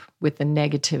loop with the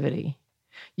negativity.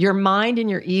 Your mind and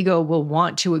your ego will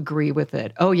want to agree with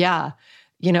it. Oh yeah,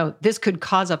 this could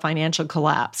cause a financial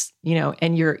collapse,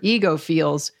 and your ego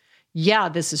feels, yeah,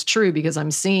 this is true because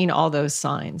I'm seeing all those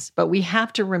signs. But we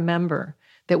have to remember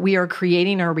that we are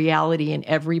creating our reality in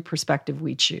every perspective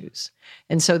we choose.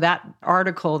 And so that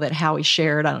article that Howie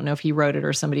shared, I don't know if he wrote it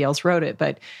or somebody else wrote it,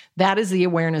 but that is the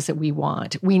awareness that we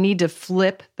want. We need to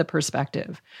flip the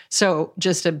perspective. So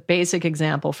just a basic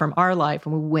example from our life,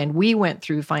 when we went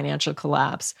through financial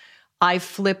collapse, I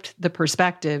flipped the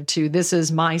perspective to this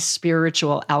is my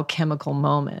spiritual alchemical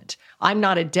moment. I'm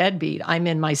not a deadbeat. I'm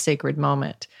in my sacred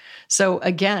moment. So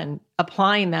again,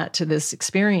 applying that to this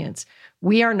experience,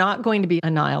 we are not going to be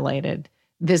annihilated.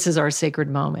 This is our sacred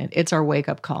moment. It's our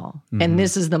wake-up call. Mm-hmm. And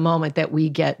this is the moment that we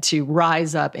get to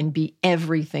rise up and be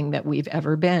everything that we've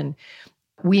ever been.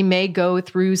 We may go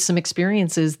through some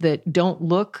experiences that don't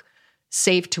look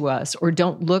safe to us or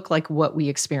don't look like what we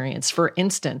experienced. For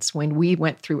instance, when we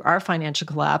went through our financial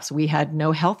collapse, we had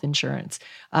no health insurance.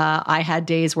 I had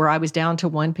days where I was down to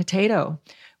one potato.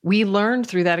 We learned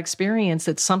through that experience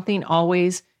that something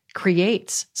always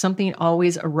creates, something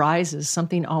always arises,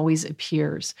 something always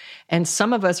appears. And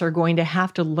some of us are going to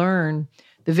have to learn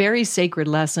the very sacred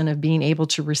lesson of being able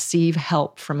to receive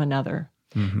help from another.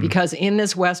 Mm-hmm. Because in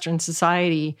this Western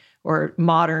society or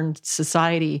modern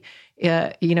society,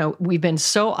 we've been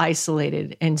so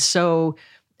isolated and so,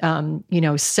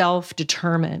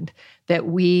 self-determined that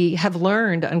we have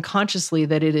learned unconsciously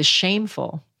that it is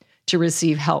shameful to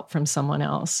receive help from someone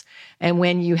else. And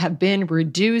when you have been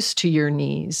reduced to your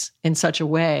knees in such a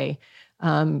way,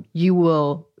 you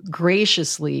will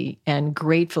graciously and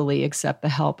gratefully accept the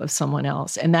help of someone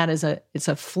else. And that is it's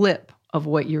a flip of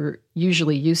what you're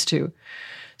usually used to.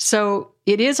 So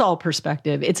it is all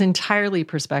perspective. It's entirely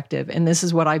perspective. And this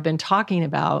is what I've been talking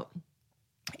about,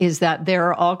 is that there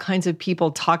are all kinds of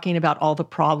people talking about all the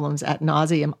problems ad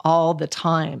nauseum all the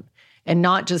time. And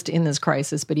not just in this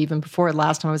crisis, but even before.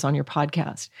 Last time I was on your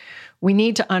podcast. We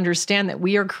need to understand that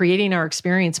we are creating our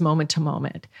experience moment to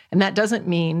moment. And that doesn't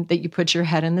mean that you put your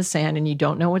head in the sand and you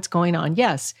don't know what's going on.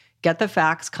 Yes, get the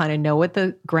facts, kind of know what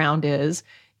the ground is,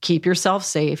 keep yourself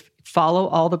safe, follow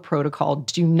all the protocol.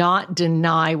 Do not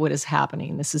deny what is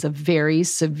happening. This is a very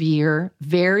severe,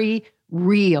 very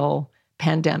real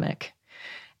pandemic.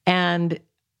 And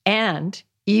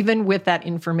even with that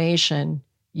information,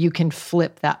 you can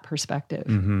flip that perspective.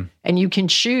 Mm-hmm. And you can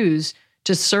choose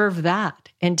to serve that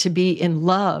and to be in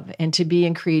love and to be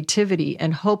in creativity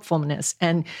and hopefulness.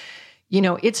 And,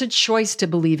 it's a choice to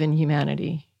believe in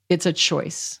humanity. It's a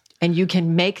choice. And you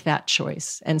can make that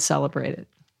choice and celebrate it.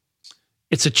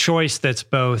 It's a choice that's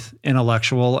both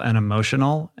intellectual and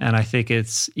emotional. And I think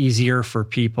it's easier for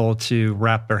people to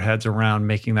wrap their heads around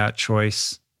making that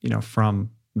choice,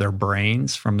 from their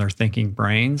brains, from their thinking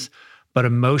brains. But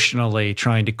emotionally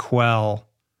trying to quell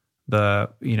the,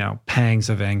 pangs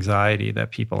of anxiety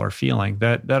that people are feeling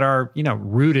that are,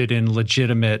 rooted in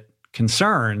legitimate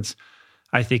concerns,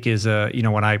 I think is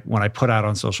when I put out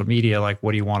on social media, like,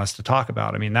 what do you want us to talk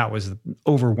about? I mean, that was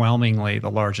overwhelmingly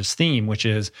the largest theme, which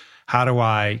is how do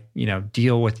I,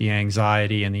 deal with the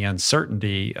anxiety and the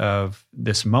uncertainty of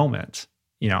this moment,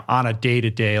 on a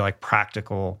day-to-day, like,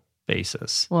 practical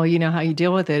basis. Well, how you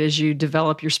deal with it is you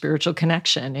develop your spiritual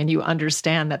connection and you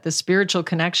understand that the spiritual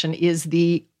connection is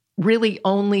the really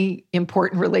only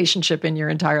important relationship in your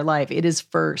entire life. It is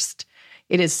first.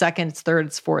 It is second, it's third,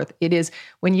 it's fourth. It is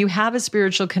when you have a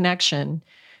spiritual connection,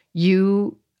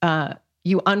 you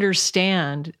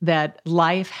understand that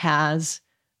life has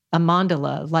a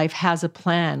mandala, life has a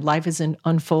plan, life is an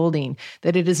unfolding,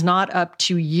 that it is not up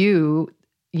to you,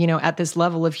 at this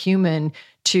level of human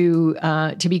to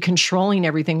be controlling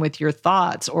everything with your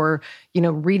thoughts or,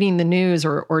 reading the news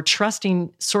or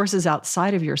trusting sources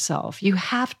outside of yourself. You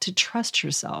have to trust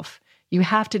yourself. You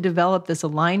have to develop this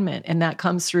alignment. And that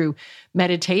comes through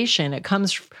meditation. It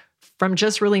comes from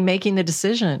just really making the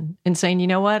decision and saying, you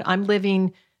know what, I'm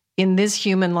living in this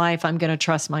human life. I'm going to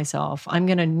trust myself. I'm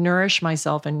going to nourish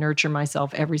myself and nurture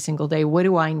myself every single day. What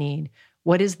do I need?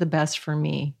 What is the best for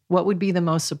me? What would be the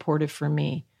most supportive for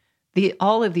me?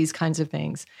 All of these kinds of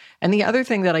things. And the other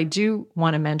thing that I do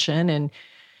want to mention, and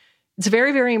it's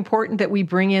very, very important that we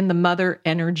bring in the mother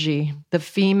energy, the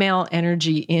female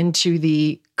energy into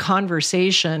the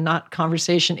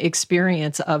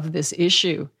experience of this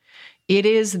issue. It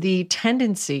is the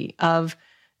tendency of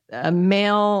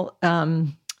male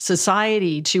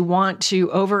society to want to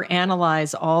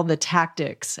overanalyze all the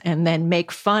tactics and then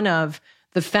make fun of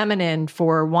the feminine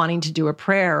for wanting to do a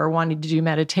prayer or wanting to do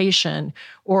meditation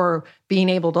or being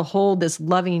able to hold this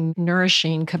loving,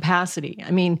 nourishing capacity. I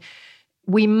mean,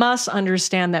 we must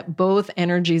understand that both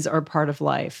energies are part of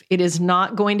life. It is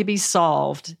not going to be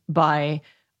solved by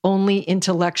only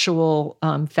intellectual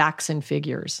facts and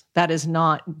figures. That is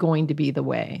not going to be the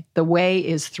way. The way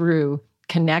is through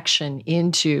connection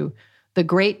into the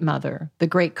great mother, the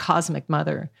great cosmic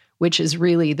mother, which is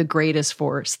really the greatest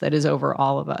force that is over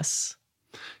all of us.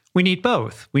 We need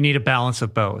both. We need a balance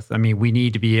of both. I mean, we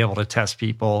need to be able to test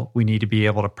people. We need to be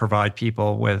able to provide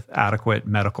people with adequate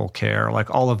medical care, like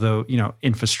all of the,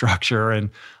 infrastructure and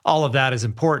all of that is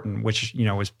important, which,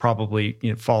 is probably,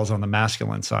 falls on the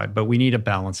masculine side, but we need a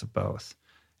balance of both.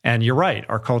 And you're right.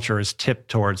 Our culture is tipped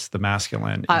towards the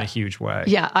masculine in a huge way.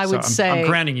 Yeah, I would say I'm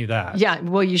granting you that. Yeah,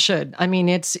 well, you should. I mean,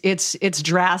 it's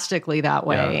drastically that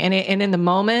way. Yeah. And in the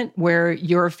moment where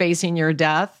you're facing your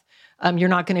death, you're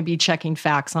not going to be checking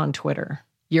facts on Twitter.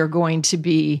 You're going to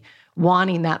be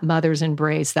wanting that mother's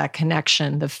embrace, that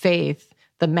connection, the faith,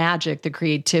 the magic, the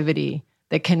creativity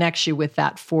that connects you with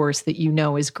that force that you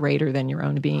know is greater than your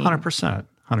own being.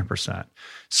 100%.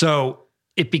 So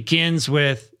it begins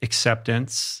with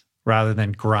acceptance rather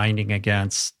than grinding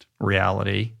against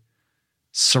reality,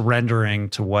 surrendering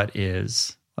to what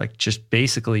is, like just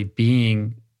basically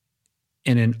being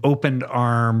in an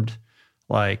open-armed,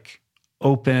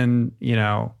 open,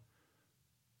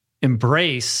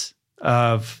 embrace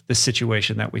of the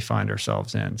situation that we find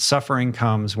ourselves in. Suffering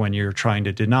comes when you're trying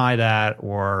to deny that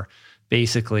or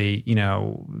basically,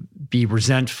 be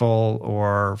resentful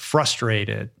or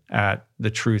frustrated at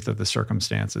the truth of the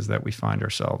circumstances that we find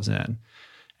ourselves in.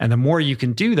 And the more you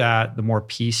can do that, the more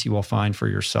peace you will find for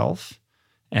yourself.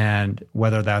 And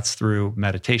whether that's through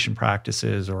meditation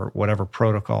practices or whatever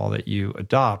protocol that you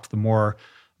adopt, the more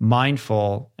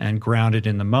mindful and grounded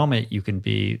in the moment you can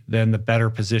be, then the better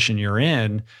position you're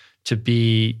in to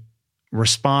be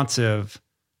responsive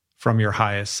from your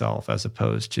highest self as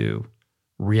opposed to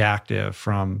reactive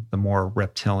from the more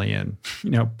reptilian,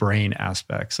 brain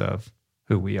aspects of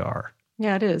who we are.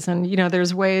 Yeah, it is. And,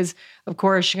 there's ways, of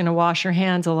course, you're going to wash your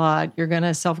hands a lot. You're going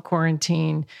to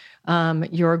self-quarantine.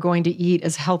 You're going to eat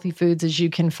as healthy foods as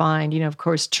you can find. Of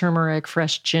course, turmeric,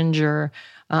 fresh ginger,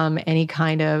 any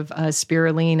kind of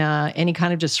spirulina, any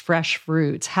kind of just fresh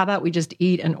fruits. How about we just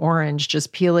eat an orange,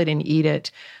 just peel it and eat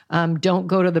it. Don't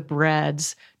go to the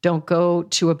breads. Don't go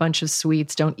to a bunch of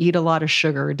sweets. Don't eat a lot of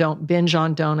sugar. Don't binge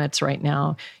on donuts right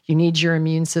now. You need your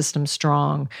immune system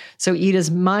strong. So eat as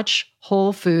much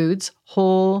whole foods,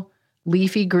 whole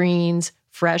leafy greens,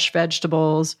 fresh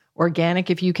vegetables, organic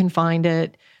if you can find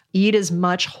it. Eat as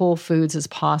much whole foods as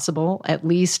possible, at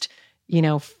least,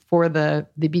 for the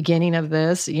beginning of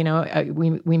this.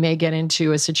 We may get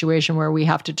into a situation where we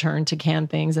have to turn to canned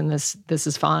things, and this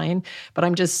is fine. But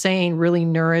I'm just saying, really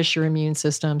nourish your immune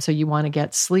system. So you want to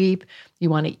get sleep. You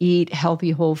want to eat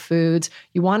healthy whole foods.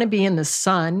 You want to be in the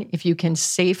sun if you can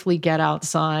safely get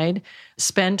outside.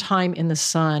 Spend time in the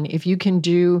sun. If you can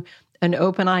do an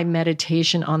open eye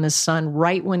meditation on the sun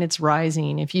right when it's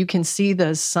rising, if you can see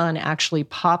the sun actually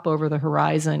pop over the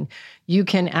horizon, you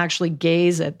can actually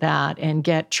gaze at that and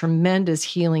get tremendous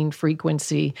healing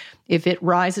frequency. If it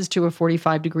rises to a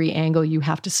 45-degree angle, you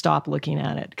have to stop looking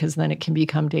at it because then it can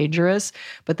become dangerous.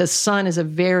 But the sun is a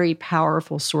very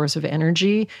powerful source of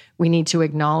energy. We need to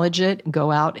acknowledge it,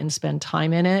 go out and spend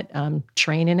time in it,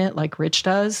 train in it like Rich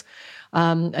does.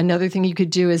 Another thing you could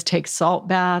do is take salt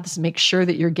baths. Make sure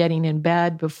that you're getting in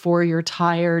bed before you're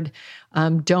tired.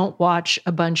 Don't watch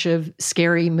a bunch of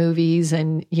scary movies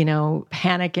and,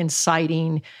 panic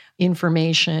inciting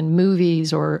information,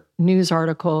 movies or news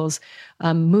articles.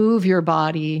 Move your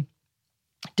body.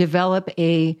 Develop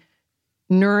a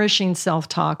nourishing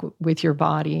self-talk with your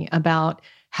body about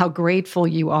how grateful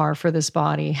you are for this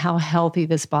body, how healthy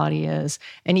this body is.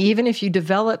 And even if you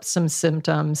develop some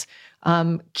symptoms,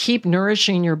 keep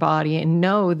nourishing your body and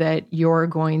know that you're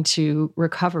going to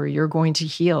recover, you're going to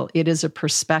heal. It is a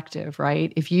perspective,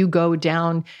 right? If you go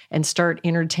down and start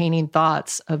entertaining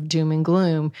thoughts of doom and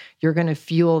gloom, you're going to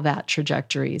fuel that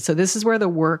trajectory. So this is where the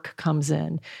work comes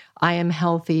in. I am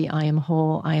healthy, I am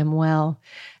whole, I am well.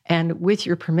 And with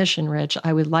your permission, Rich,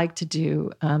 I would like to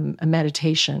do a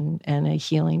meditation and a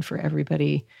healing for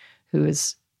everybody who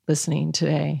is listening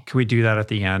today. Can we do that at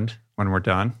the end when we're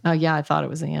done? Oh, yeah, I thought it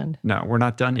was the end. No, we're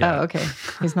not done yet. Oh, okay.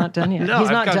 He's not done yet. No, He's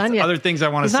I've not got done yet. Other things I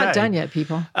want to say. He's not done yet,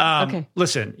 people. Okay.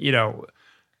 Listen,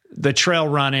 the trail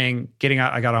running, getting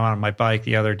out, I got on my bike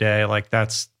the other day, like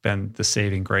that's been the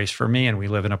saving grace for me. And we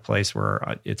live in a place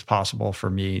where it's possible for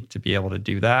me to be able to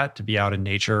do that, to be out in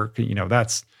nature.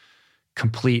 That's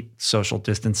complete social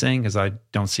distancing because I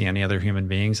don't see any other human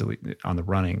beings on the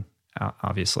running,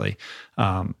 obviously.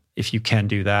 If you can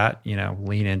do that,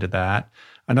 lean into that.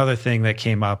 Another thing that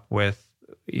came up with,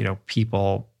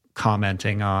 people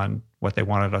commenting on what they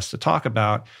wanted us to talk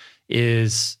about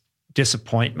is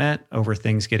disappointment over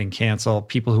things getting canceled.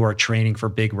 People who are training for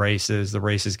big races, the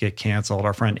races get canceled.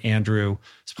 Our friend Andrew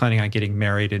is planning on getting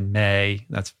married in May.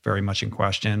 That's very much in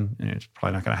question, and it's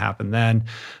probably not going to happen then.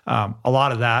 A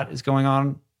lot of that is going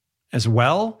on as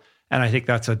well, and I think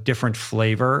that's a different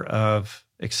flavor of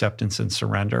acceptance and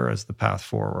surrender as the path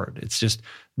forward. It's just,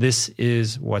 this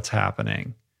is what's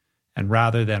happening. And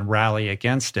rather than rally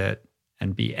against it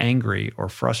and be angry or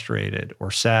frustrated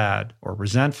or sad or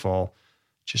resentful,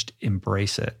 just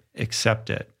embrace it, accept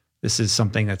it. This is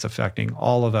something that's affecting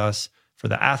all of us. For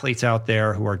the athletes out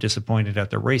there who are disappointed at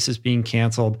their races being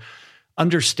canceled,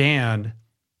 understand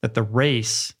that the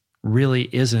race really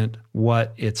isn't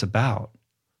what it's about.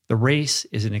 The race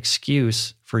is an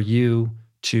excuse for you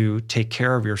to take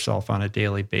care of yourself on a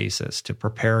daily basis, to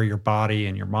prepare your body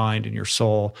and your mind and your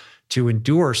soul to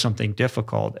endure something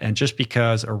difficult. And just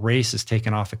because a race is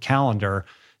taken off a calendar,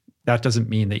 that doesn't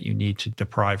mean that you need to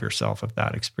deprive yourself of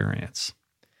that experience.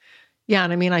 Yeah.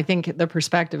 And I think the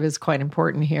perspective is quite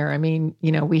important here.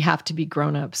 We have to be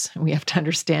grownups and we have to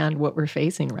understand what we're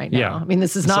facing right now. Yeah.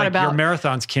 This is not about your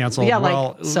marathon's canceled. Yeah,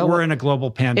 we're in a global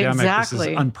pandemic. Exactly. This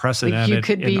is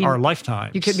unprecedented in our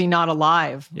lifetimes. You could be not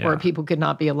alive, or people could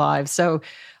not be alive. So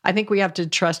I think we have to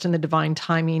trust in the divine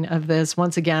timing of this.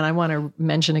 Once again, I want to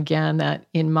mention again that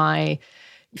in my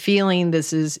feeling,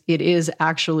 it is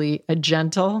actually a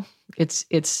gentle,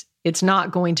 it's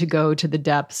not going to go to the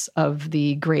depths of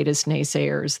the greatest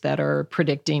naysayers that are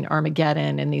predicting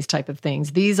Armageddon and these type of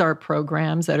things. These are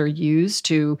programs that are used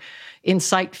to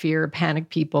incite fear, panic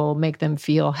people, make them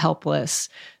feel helpless.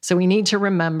 So we need to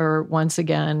remember, once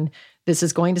again, this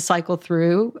is going to cycle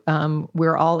through.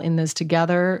 We're all in this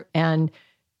together. And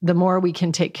the more we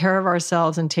can take care of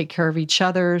ourselves and take care of each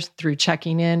other through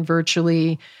checking in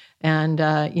virtually, and,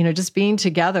 just being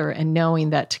together and knowing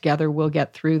that together we'll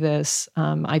get through this,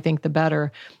 I think the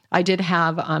better. I did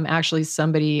have actually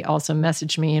somebody also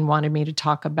message me and wanted me to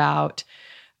talk about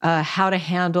how to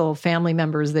handle family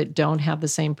members that don't have the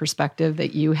same perspective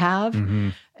that you have. Mm-hmm.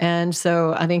 And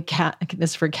so I think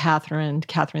this is for Catherine.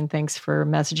 Catherine, thanks for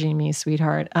messaging me,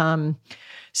 sweetheart. Again,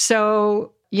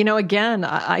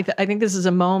 I think this is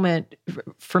a moment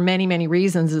for many, many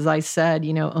reasons. As I said,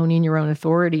 owning your own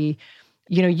authority.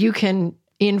 You can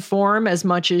inform as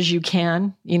much as you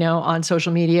can, on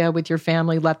social media with your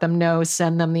family, let them know,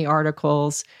 send them the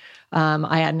articles.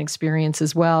 I had an experience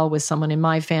as well with someone in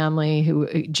my family who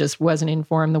just wasn't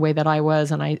informed the way that I was,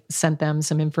 and I sent them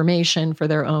some information for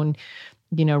their own,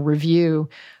 review.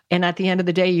 And at the end of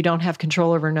the day, you don't have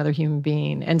control over another human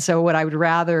being. And so what I would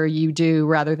rather you do,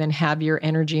 rather than have your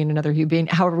energy in another human being,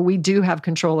 however, we do have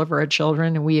control over our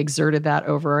children, and we exerted that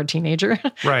over our teenager.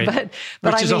 Right.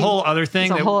 Which is a whole other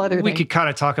thing that we could kind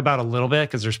of talk about a little bit,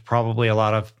 because there's probably a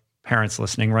lot of parents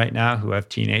listening right now who have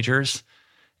teenagers.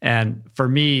 And for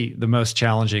me, the most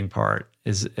challenging part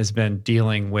has been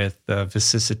dealing with the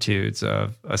vicissitudes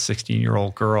of a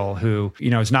 16-year-old girl who,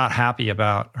 is not happy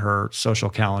about her social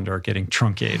calendar getting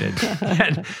truncated.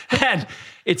 and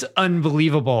it's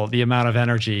unbelievable the amount of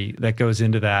energy that goes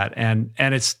into that. And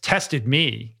it's tested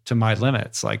me to my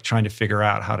limits, like trying to figure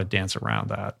out how to dance around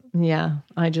that. Yeah,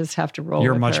 I just have to roll.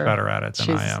 You're with much her. better at it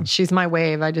than I am. She's my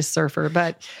wave. I just surf her.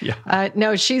 But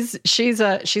no, she's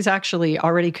actually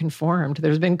already conformed.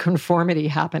 There's been conformity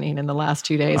happening in the last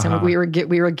 2 days, and we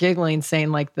were giggling, saying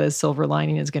like the silver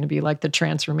lining is going to be like the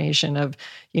transformation of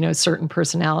certain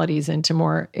personalities into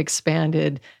more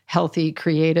expanded, healthy,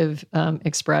 creative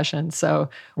expression. So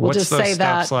we'll just say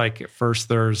that. Steps like first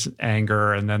there's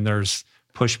anger, and then there's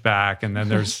pushback, and then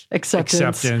there's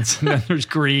acceptance, and then there's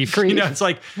grief. It's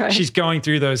like she's going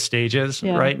through those stages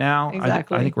right now.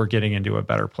 Exactly. I think we're getting into a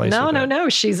better place. No.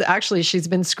 She's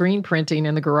been screen printing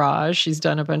in the garage. She's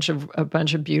done a bunch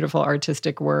of beautiful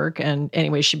artistic work. And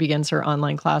anyway, she begins her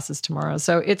online classes tomorrow.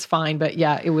 So it's fine. But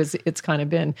yeah, it's kind of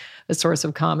been a source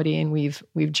of comedy, and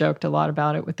we've joked a lot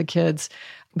about it with the kids.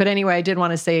 But anyway, I did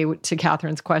want to say to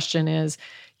Catherine's question is,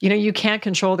 you can't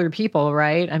control other people,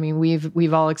 right?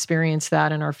 We've all experienced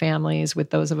that in our families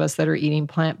with those of us that are eating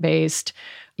plant-based.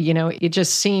 It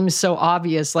just seems so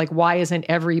obvious. Like, why isn't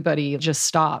everybody just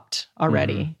stopped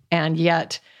already? Mm-hmm. And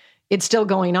yet it's still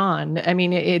going on.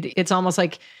 It's almost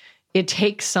like it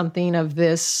takes something of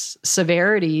this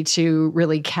severity to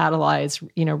really catalyze,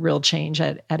 real change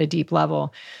at a deep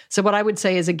level. So what I would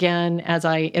say is, again, as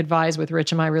I advise with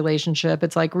Rich in my relationship,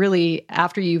 it's like really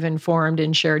after you've informed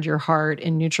and shared your heart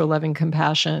in neutral, loving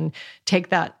compassion, take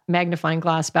that magnifying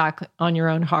glass back on your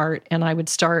own heart. And I would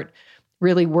start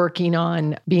really working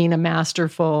on being a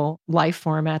masterful life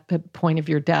form at the point of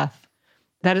your death.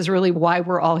 That is really why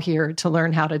we're all here, to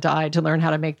learn how to die, to learn how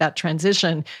to make that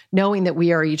transition, knowing that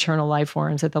we are eternal life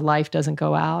forms, that the life doesn't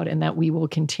go out, and that we will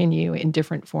continue in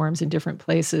different forms in different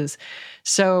places.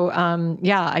 So,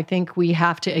 I think we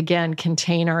have to, again,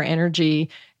 contain our energy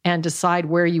and decide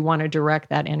where you want to direct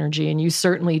that energy. And you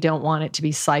certainly don't want it to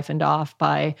be siphoned off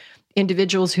by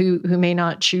individuals who may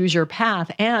not choose your path.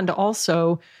 And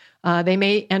also, they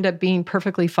may end up being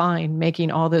perfectly fine making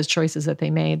all those choices that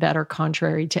they made that are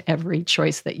contrary to every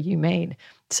choice that you made.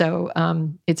 So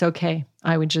it's okay.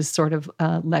 I would just sort of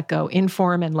let go,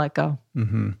 inform and let go.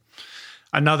 Mm-hmm.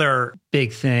 Another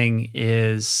big thing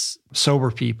is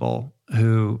sober people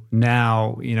who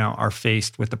now, are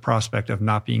faced with the prospect of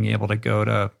not being able to go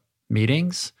to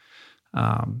meetings.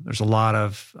 There's a lot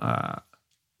of,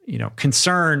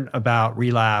 concern about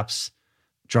relapse,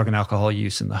 drug and alcohol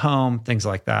use in the home, things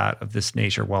like that of this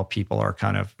nature, while people are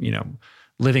kind of,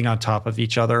 living on top of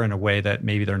each other in a way that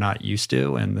maybe they're not used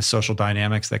to, and the social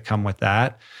dynamics that come with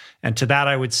that. And to that,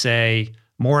 I would say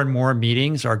more and more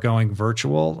meetings are going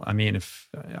virtual. I mean,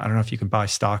 I don't know if you can buy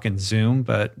stock in Zoom,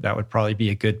 but that would probably be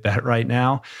a good bet right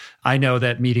now. I know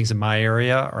that meetings in my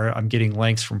area I'm getting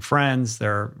links from friends.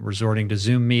 They're resorting to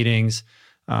Zoom meetings.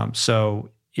 So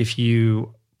if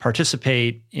you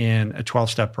participate in a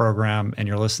 12-step program and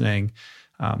you're listening,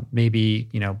 maybe,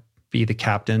 be the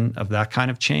captain of that kind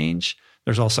of change.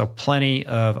 There's also plenty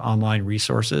of online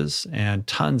resources and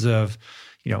tons of,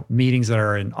 meetings that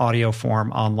are in audio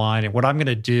form online. And what I'm going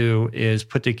to do is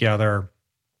put together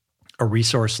a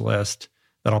resource list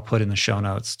that I'll put in the show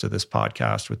notes to this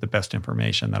podcast with the best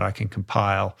information that I can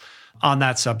compile on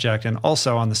that subject, and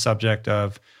also on the subject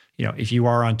of, if you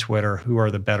are on Twitter, who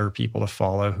are the better people to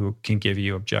follow who can give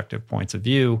you objective points of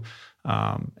view,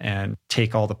 and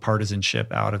take all the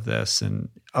partisanship out of this, and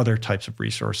other types of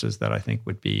resources that I think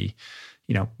would be,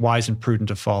 wise and prudent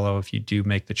to follow if you do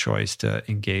make the choice to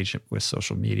engage with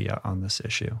social media on this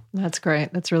issue. That's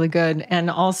great. That's really good. And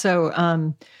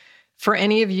also, for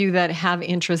any of you that have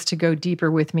interest to go deeper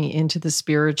with me into the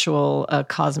spiritual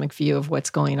cosmic view of what's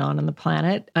going on the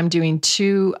planet, I'm doing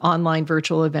 2 online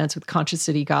virtual events with Conscious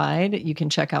City Guide. You can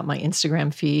check out my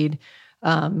Instagram feed.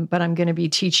 But I'm going to be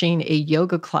teaching a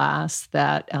yoga class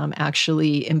that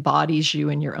actually embodies you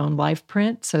in your own life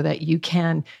print, so that you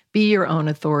can be your own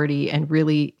authority and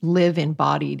really live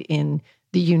embodied in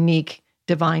the unique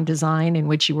divine design in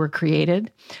which you were created.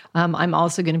 I'm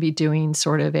also going to be doing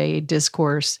sort of a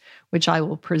discourse, which I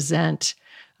will present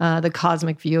the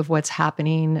cosmic view of what's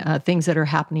happening, things that are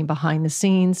happening behind the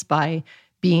scenes by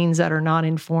beings that are not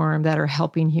informed, that are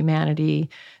helping humanity.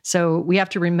 So we have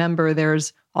to remember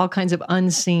there's all kinds of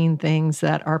unseen things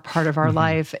that are part of our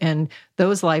life, and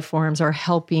those life forms are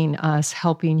helping us,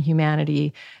 helping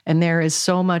humanity. And there is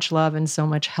so much love and so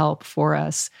much help for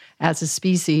us as a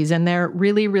species. And they're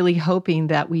really, really hoping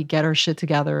that we get our shit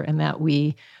together and that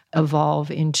we evolve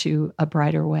into a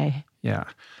brighter way. Yeah.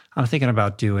 I'm thinking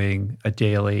about doing a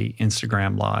daily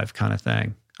Instagram live kind of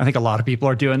thing. I think a lot of people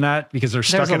are doing that because they're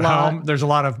stuck at home. There's a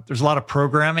lot of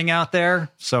programming out there.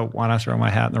 So why not throw my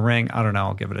hat in the ring? I don't know.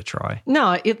 I'll give it a try.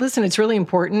 No, listen, it's really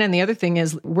important. And the other thing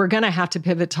is we're going to have to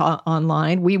pivot to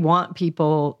online. We want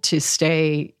people to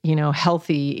stay,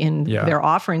 healthy in their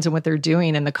offerings and what they're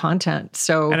doing and the content.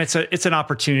 So, and it's an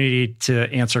opportunity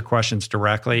to answer questions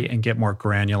directly and get more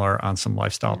granular on some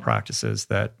lifestyle practices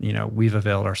that, we've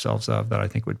availed ourselves of that I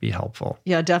think would be helpful.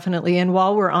 Yeah, definitely. And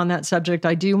while we're on that subject,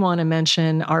 I do want to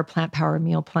mention our Plant Power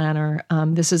Meal Planner.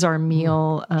 This is our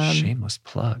meal. Shameless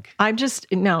plug.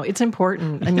 It's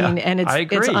important. I mean, and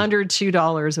it's under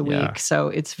 $2 a week. So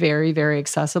it's very, very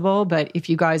accessible. But if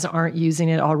you guys aren't using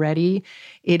it already,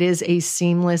 it is a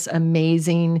seamless,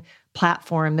 amazing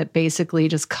platform that basically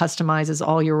just customizes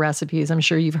all your recipes. I'm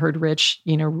sure you've heard Rich,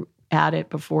 add it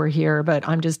before here, but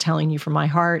I'm just telling you from my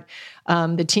heart.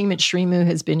 The team at Shrimu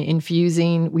has been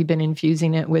we've been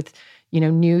infusing it with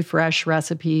new, fresh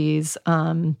recipes.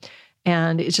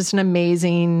 And it's just an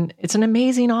amazing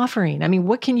offering. I mean,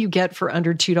 what can you get for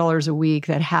under $2 a week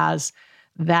that has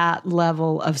that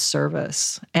level of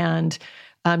service? And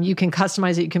You can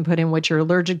customize it. You can put in what you're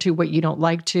allergic to, what you don't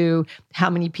like to, how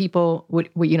many people, what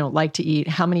you don't like to eat,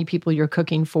 how many people you're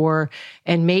cooking for.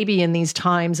 And maybe in these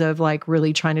times of like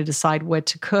really trying to decide what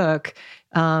to cook,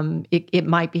 it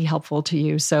might be helpful to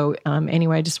you. So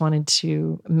anyway, I just wanted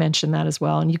to mention that as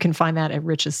well. And you can find that at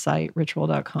Rich's site,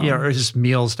 richroll.com. Yeah, or just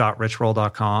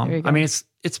meals.richroll.com. I mean,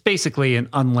 it's basically an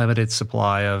unlimited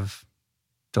supply of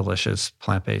delicious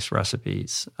plant-based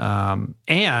recipes.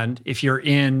 And if you're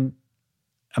in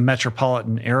a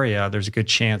metropolitan area, there's a good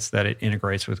chance that it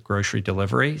integrates with grocery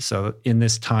delivery. So in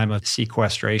this time of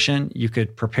sequestration, you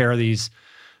could prepare these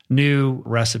new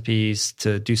recipes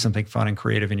to do something fun and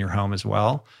creative in your home as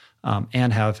well,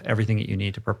 and have everything that you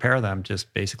need to prepare them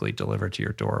just basically delivered to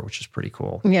your door, which is pretty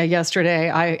cool. Yeah, yesterday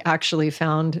I actually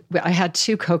found, I had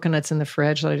 2 coconuts in the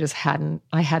fridge that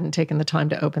I hadn't taken the time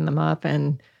to open them up,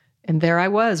 and there I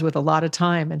was with a lot of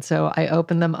time. And so I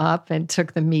opened them up and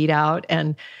took the meat out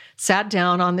and sat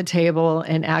down on the table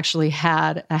and actually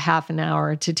had a half an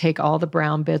hour to take all the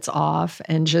brown bits off,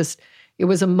 and just, it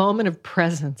was a moment of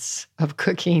presence of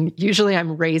cooking. Usually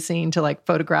I'm racing to like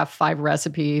photograph 5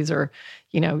 recipes or,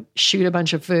 shoot a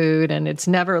bunch of food. And it's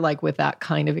never like with that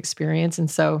kind of experience.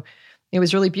 And so it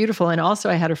was really beautiful. And also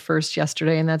I had a first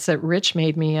yesterday, and that's that Rich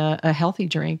made me a healthy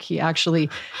drink. He actually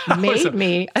made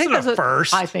me. I think that's a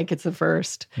first. I think it's a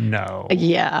first. No.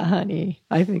 Yeah, honey.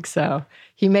 I think so.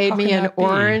 He made me an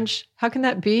orange. How can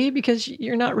that be? Because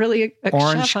you're not really a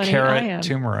orange, chef, honey. carrot, I am.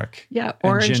 turmeric. Yeah,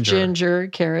 orange, ginger,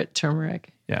 carrot,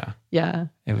 turmeric. Yeah. Yeah.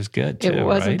 It was good too, It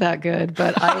wasn't that good,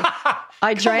 but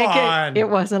I drank it. It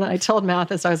wasn't. I told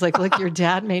Mathis, I was like, look, your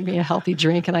dad made me a healthy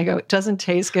drink. And I go, it doesn't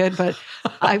taste good, but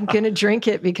I'm going to drink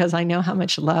it because I know how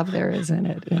much love there is in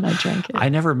it. And I drank it. I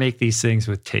never make these things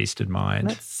with taste in mind.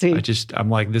 Let's see. I'm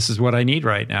like, this is what I need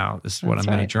right now. This is what I'm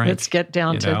going to drink. Let's get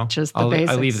down to just the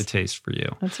basics. I leave the taste for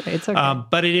you. That's right. It's okay.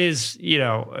 But it is,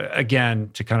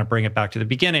 again, to kind of bring it back to the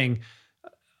beginning,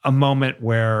 a moment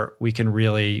where we can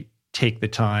really take the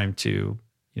time to,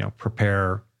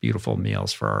 prepare beautiful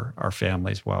meals for our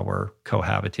families while we're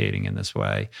cohabitating in this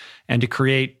way, and to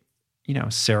create,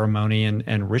 ceremony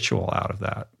and ritual out of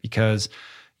that. Because,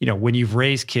 when you've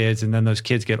raised kids and then those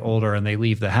kids get older and they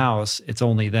leave the house, it's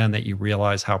only then that you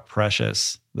realize how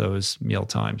precious those meal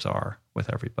times are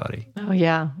with everybody. Oh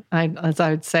yeah. As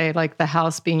I would say, like the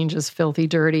house being just filthy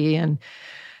dirty,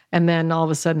 and then all of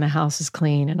a sudden the house is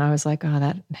clean. And I was like, oh,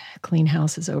 that clean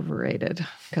house is overrated,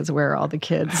 because where are all the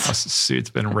kids? It's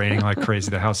been raining like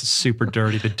crazy. The house is super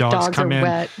dirty. The dogs come in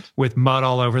wet with mud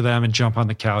all over them and jump on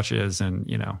the couches, and,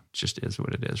 it just is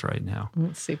what it is right now.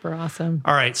 It's super awesome.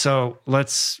 All right. So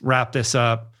let's wrap this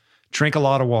up. Drink a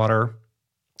lot of water,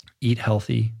 eat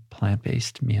healthy,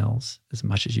 plant-based meals as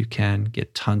much as you can,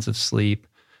 get tons of sleep,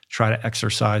 try to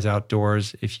exercise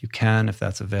outdoors if you can, if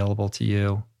that's available to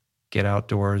you. Get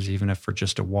outdoors, even if for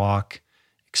just a walk,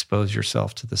 expose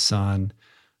yourself to the sun,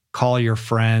 call your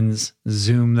friends,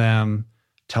 Zoom them,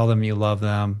 tell them you love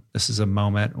them. This is a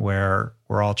moment where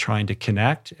we're all trying to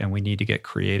connect, and we need to get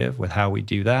creative with how we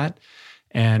do that,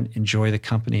 and enjoy the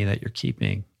company that you're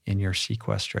keeping in your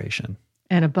sequestration.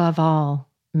 And above all,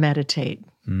 meditate.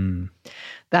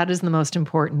 That is the most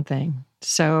important thing.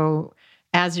 So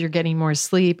as you're getting more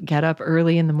sleep, get up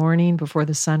early in the morning before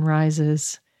the sun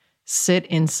rises. Sit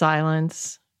in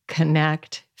silence,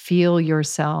 connect, feel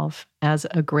yourself as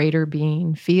a greater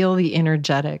being, feel the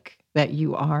energetic that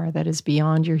you are, that is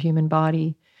beyond your human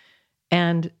body,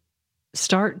 and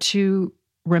start to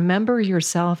remember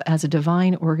yourself as a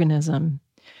divine organism.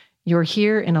 You're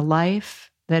here in a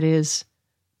life that is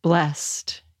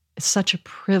blessed. It's such a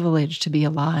privilege to be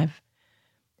alive.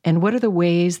 And what are the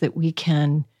ways that we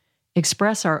can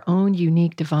express our own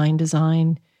unique divine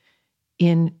design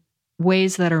in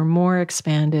ways that are more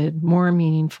expanded, more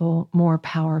meaningful, more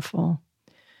powerful?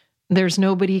 There's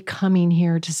nobody coming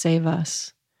here to save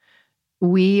us.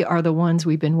 We are the ones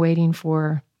we've been waiting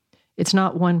for. It's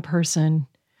not one person.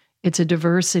 It's a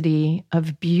diversity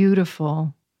of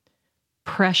beautiful,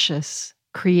 precious,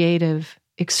 creative,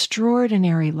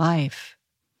 extraordinary life.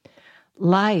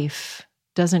 Life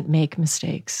doesn't make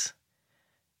mistakes.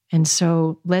 And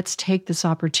so let's take this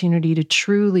opportunity to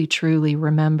truly, truly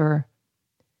remember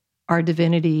our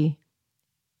divinity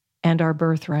and our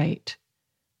birthright,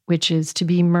 which is to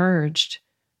be merged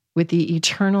with the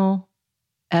eternal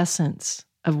essence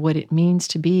of what it means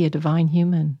to be a divine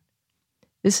human.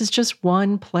 This is just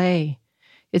one play.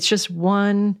 It's just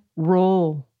one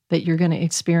role that you're going to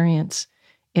experience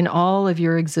in all of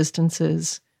your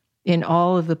existences, in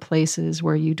all of the places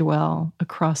where you dwell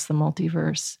across the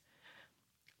multiverse.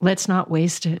 Let's not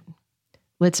waste it.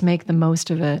 Let's make the most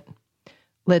of it.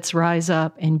 Let's rise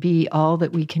up and be all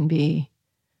that we can be.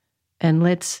 And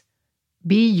let's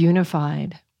be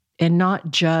unified and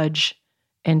not judge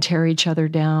and tear each other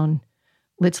down.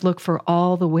 Let's look for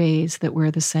all the ways that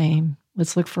we're the same.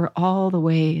 Let's look for all the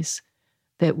ways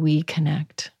that we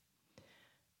connect.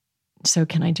 So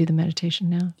can I do the meditation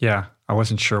now? Yeah. I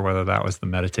wasn't sure whether that was the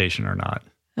meditation or not.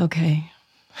 Okay.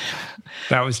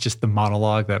 That was just the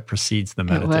monologue that precedes the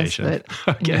meditation. It was,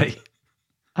 but, okay.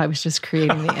 I was just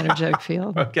creating the energetic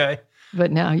field. Okay.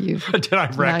 But now you've Did I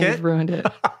wreck you've ruined it.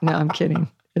 No, I'm kidding.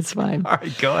 It's fine. All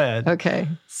right, go ahead. Okay.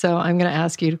 So I'm going to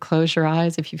ask you to close your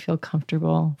eyes if you feel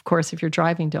comfortable. Of course, if you're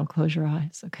driving, don't close your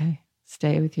eyes. Okay.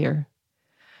 Stay with your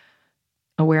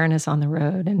awareness on the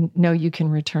road and know you can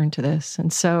return to this.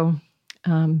 And so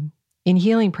in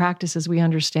healing practices, we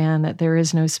understand that there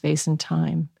is no space and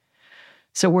time.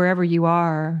 So wherever you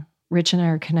are, Rich and I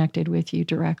are connected with you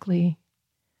directly.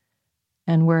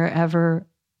 And wherever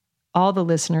all the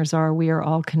listeners are, we are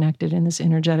all connected in this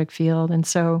energetic field. And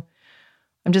so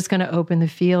I'm just going to open the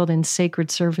field in sacred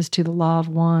service to the law of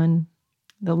one.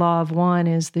 The law of one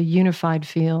is the unified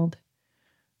field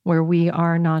where we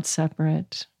are not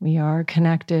separate. We are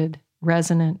connected,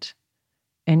 resonant,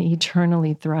 and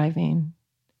eternally thriving.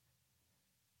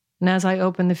 And as I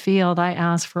open the field, I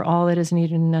ask for all that is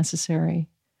needed and necessary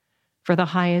for the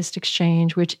highest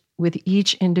exchange, which with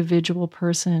each individual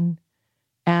person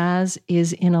as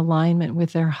is in alignment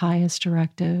with their highest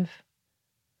directive.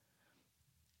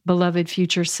 Beloved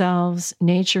future selves,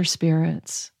 nature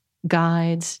spirits,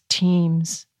 guides,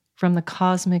 teams from the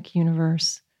cosmic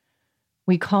universe,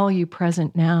 we call you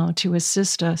present now to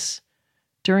assist us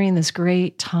during this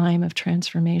great time of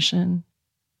transformation.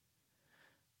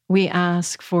 We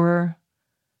ask for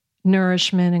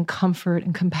nourishment and comfort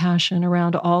and compassion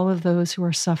around all of those who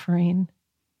are suffering,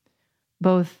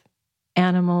 both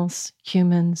animals,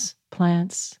 humans,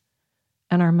 plants,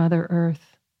 and our Mother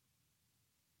Earth.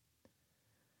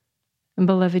 And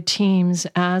beloved teams,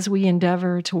 as we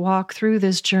endeavor to walk through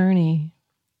this journey,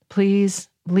 please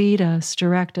lead us,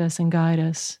 direct us, and guide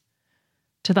us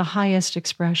to the highest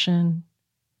expression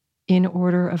in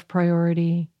order of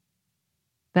priority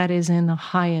that is in the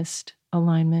highest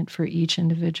alignment for each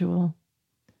individual.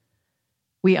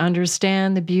 We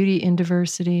understand the beauty in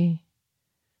diversity.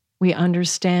 We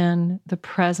understand the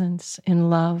presence in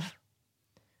love.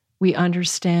 We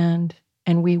understand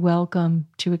and we welcome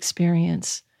to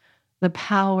experience the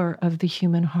power of the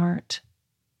human heart.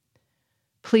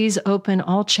 Please open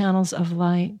all channels of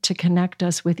light to connect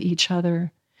us with each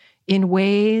other in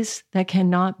ways that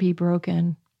cannot be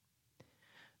broken.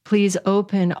 Please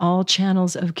open all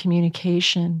channels of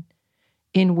communication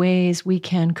in ways we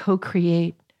can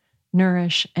co-create,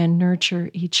 nourish, and nurture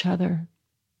each other.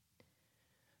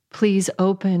 Please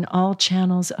open all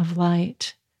channels of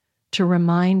light to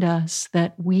remind us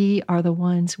that we are the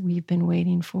ones we've been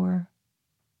waiting for.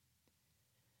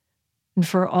 And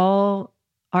for all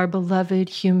our beloved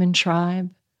human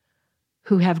tribe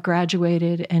who have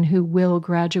graduated and who will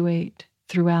graduate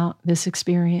throughout this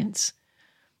experience,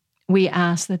 we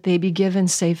ask that they be given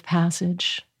safe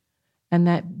passage and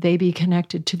that they be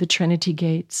connected to the Trinity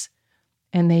gates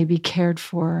and they be cared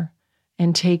for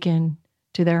and taken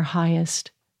to their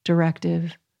highest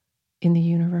directive in the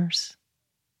universe.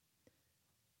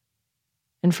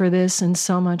 And for this and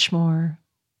so much more,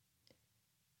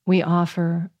 we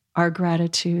offer our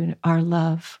gratitude, our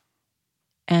love,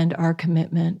 and our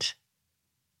commitment.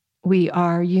 We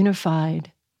are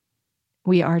unified,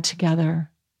 we are together,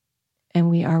 and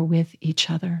we are with each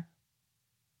other.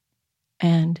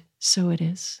 And so it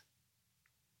is.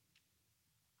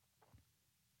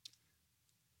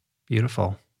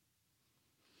 Beautiful.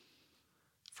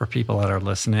 For people that are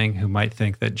listening who might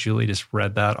think that Julie just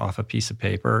read that off a piece of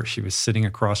paper, she was sitting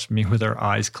across from me with her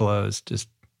eyes closed, just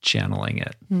channeling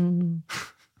it. Mm.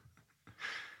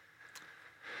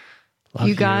 Love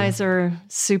you guys are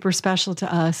super special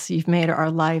to us. You've made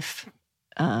our life,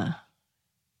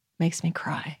 makes me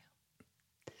cry.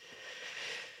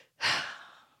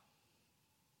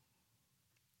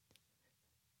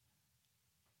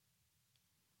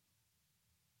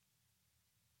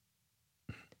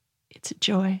 It's a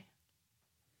joy.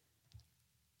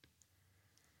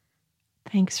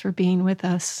 Thanks for being with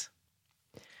us.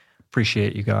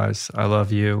 Appreciate you guys. I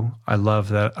love you. I love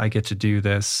that I get to do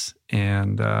this.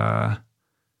 And we're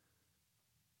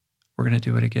going to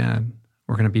do it again.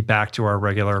 We're going to be back to our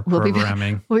regular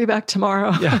programming. We'll be back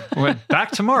tomorrow. Yeah, we're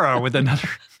back tomorrow with another.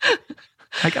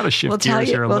 I got to shift gears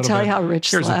here a little bit. We'll tell you how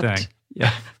Rich Here's slept. the thing.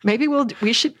 Yeah. Maybe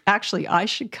I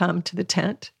should come to the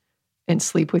tent and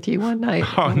sleep with you one night.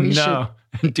 Oh, and we no.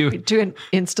 do an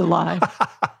Insta Live.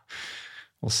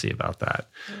 We'll see about that.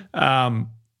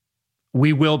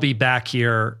 We will be back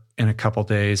here in a couple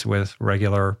days with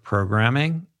regular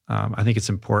programming. I think it's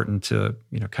important to,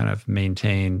 kind of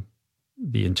maintain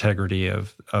the integrity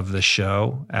of the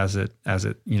show as it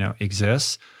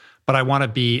exists. But I want to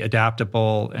be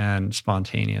adaptable and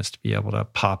spontaneous to be able to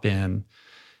pop in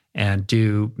and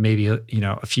do maybe,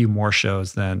 a few more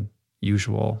shows than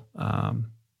usual on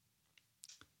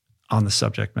the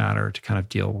subject matter to kind of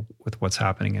deal with what's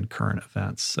happening in current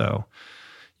events. So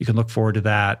you can look forward to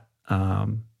that.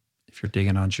 If you're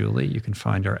digging on Julie, you can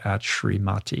find her at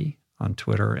Srimati on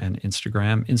Twitter and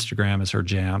Instagram. Instagram is her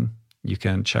jam. You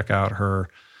can check out her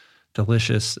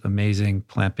delicious, amazing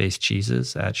plant-based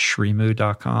cheeses at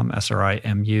shrimu.com,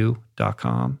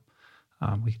 SRIMU.com.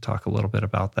 We can talk a little bit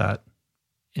about that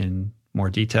in more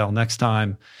detail next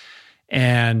time.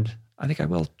 And I think I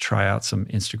will try out some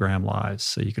Instagram lives.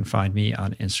 So you can find me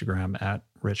on Instagram at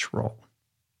Rich Roll.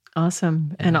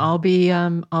 Awesome. And I'll be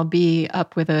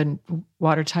up with a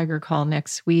Water Tiger call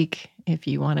next week. If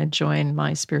you want to join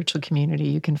my spiritual community,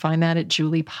 you can find that at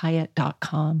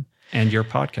juliepyatt.com. And your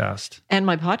podcast. And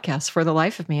my podcast, For the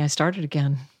Life of Me, I started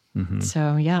again. Mm-hmm.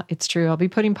 So yeah, it's true. I'll be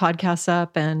putting podcasts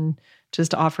up and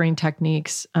just offering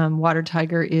techniques. Water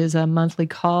Tiger is a monthly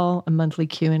call, a monthly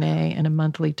Q&A, and a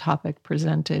monthly topic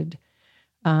presented.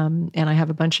 And I have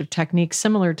a bunch of techniques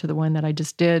similar to the one that I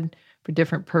just did for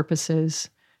different purposes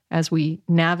as we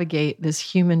navigate this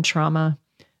human trauma,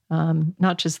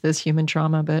 not just this human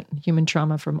trauma, but human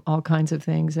trauma from all kinds of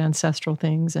things, ancestral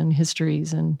things and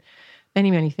histories and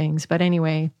many, many things. But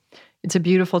anyway, it's a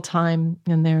beautiful time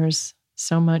and there's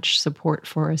so much support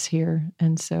for us here.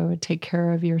 And so take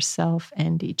care of yourself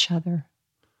and each other.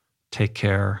 Take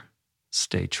care.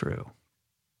 Stay true.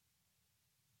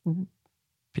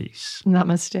 Peace.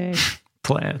 Namaste.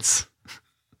 Plants.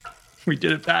 We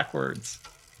did it backwards.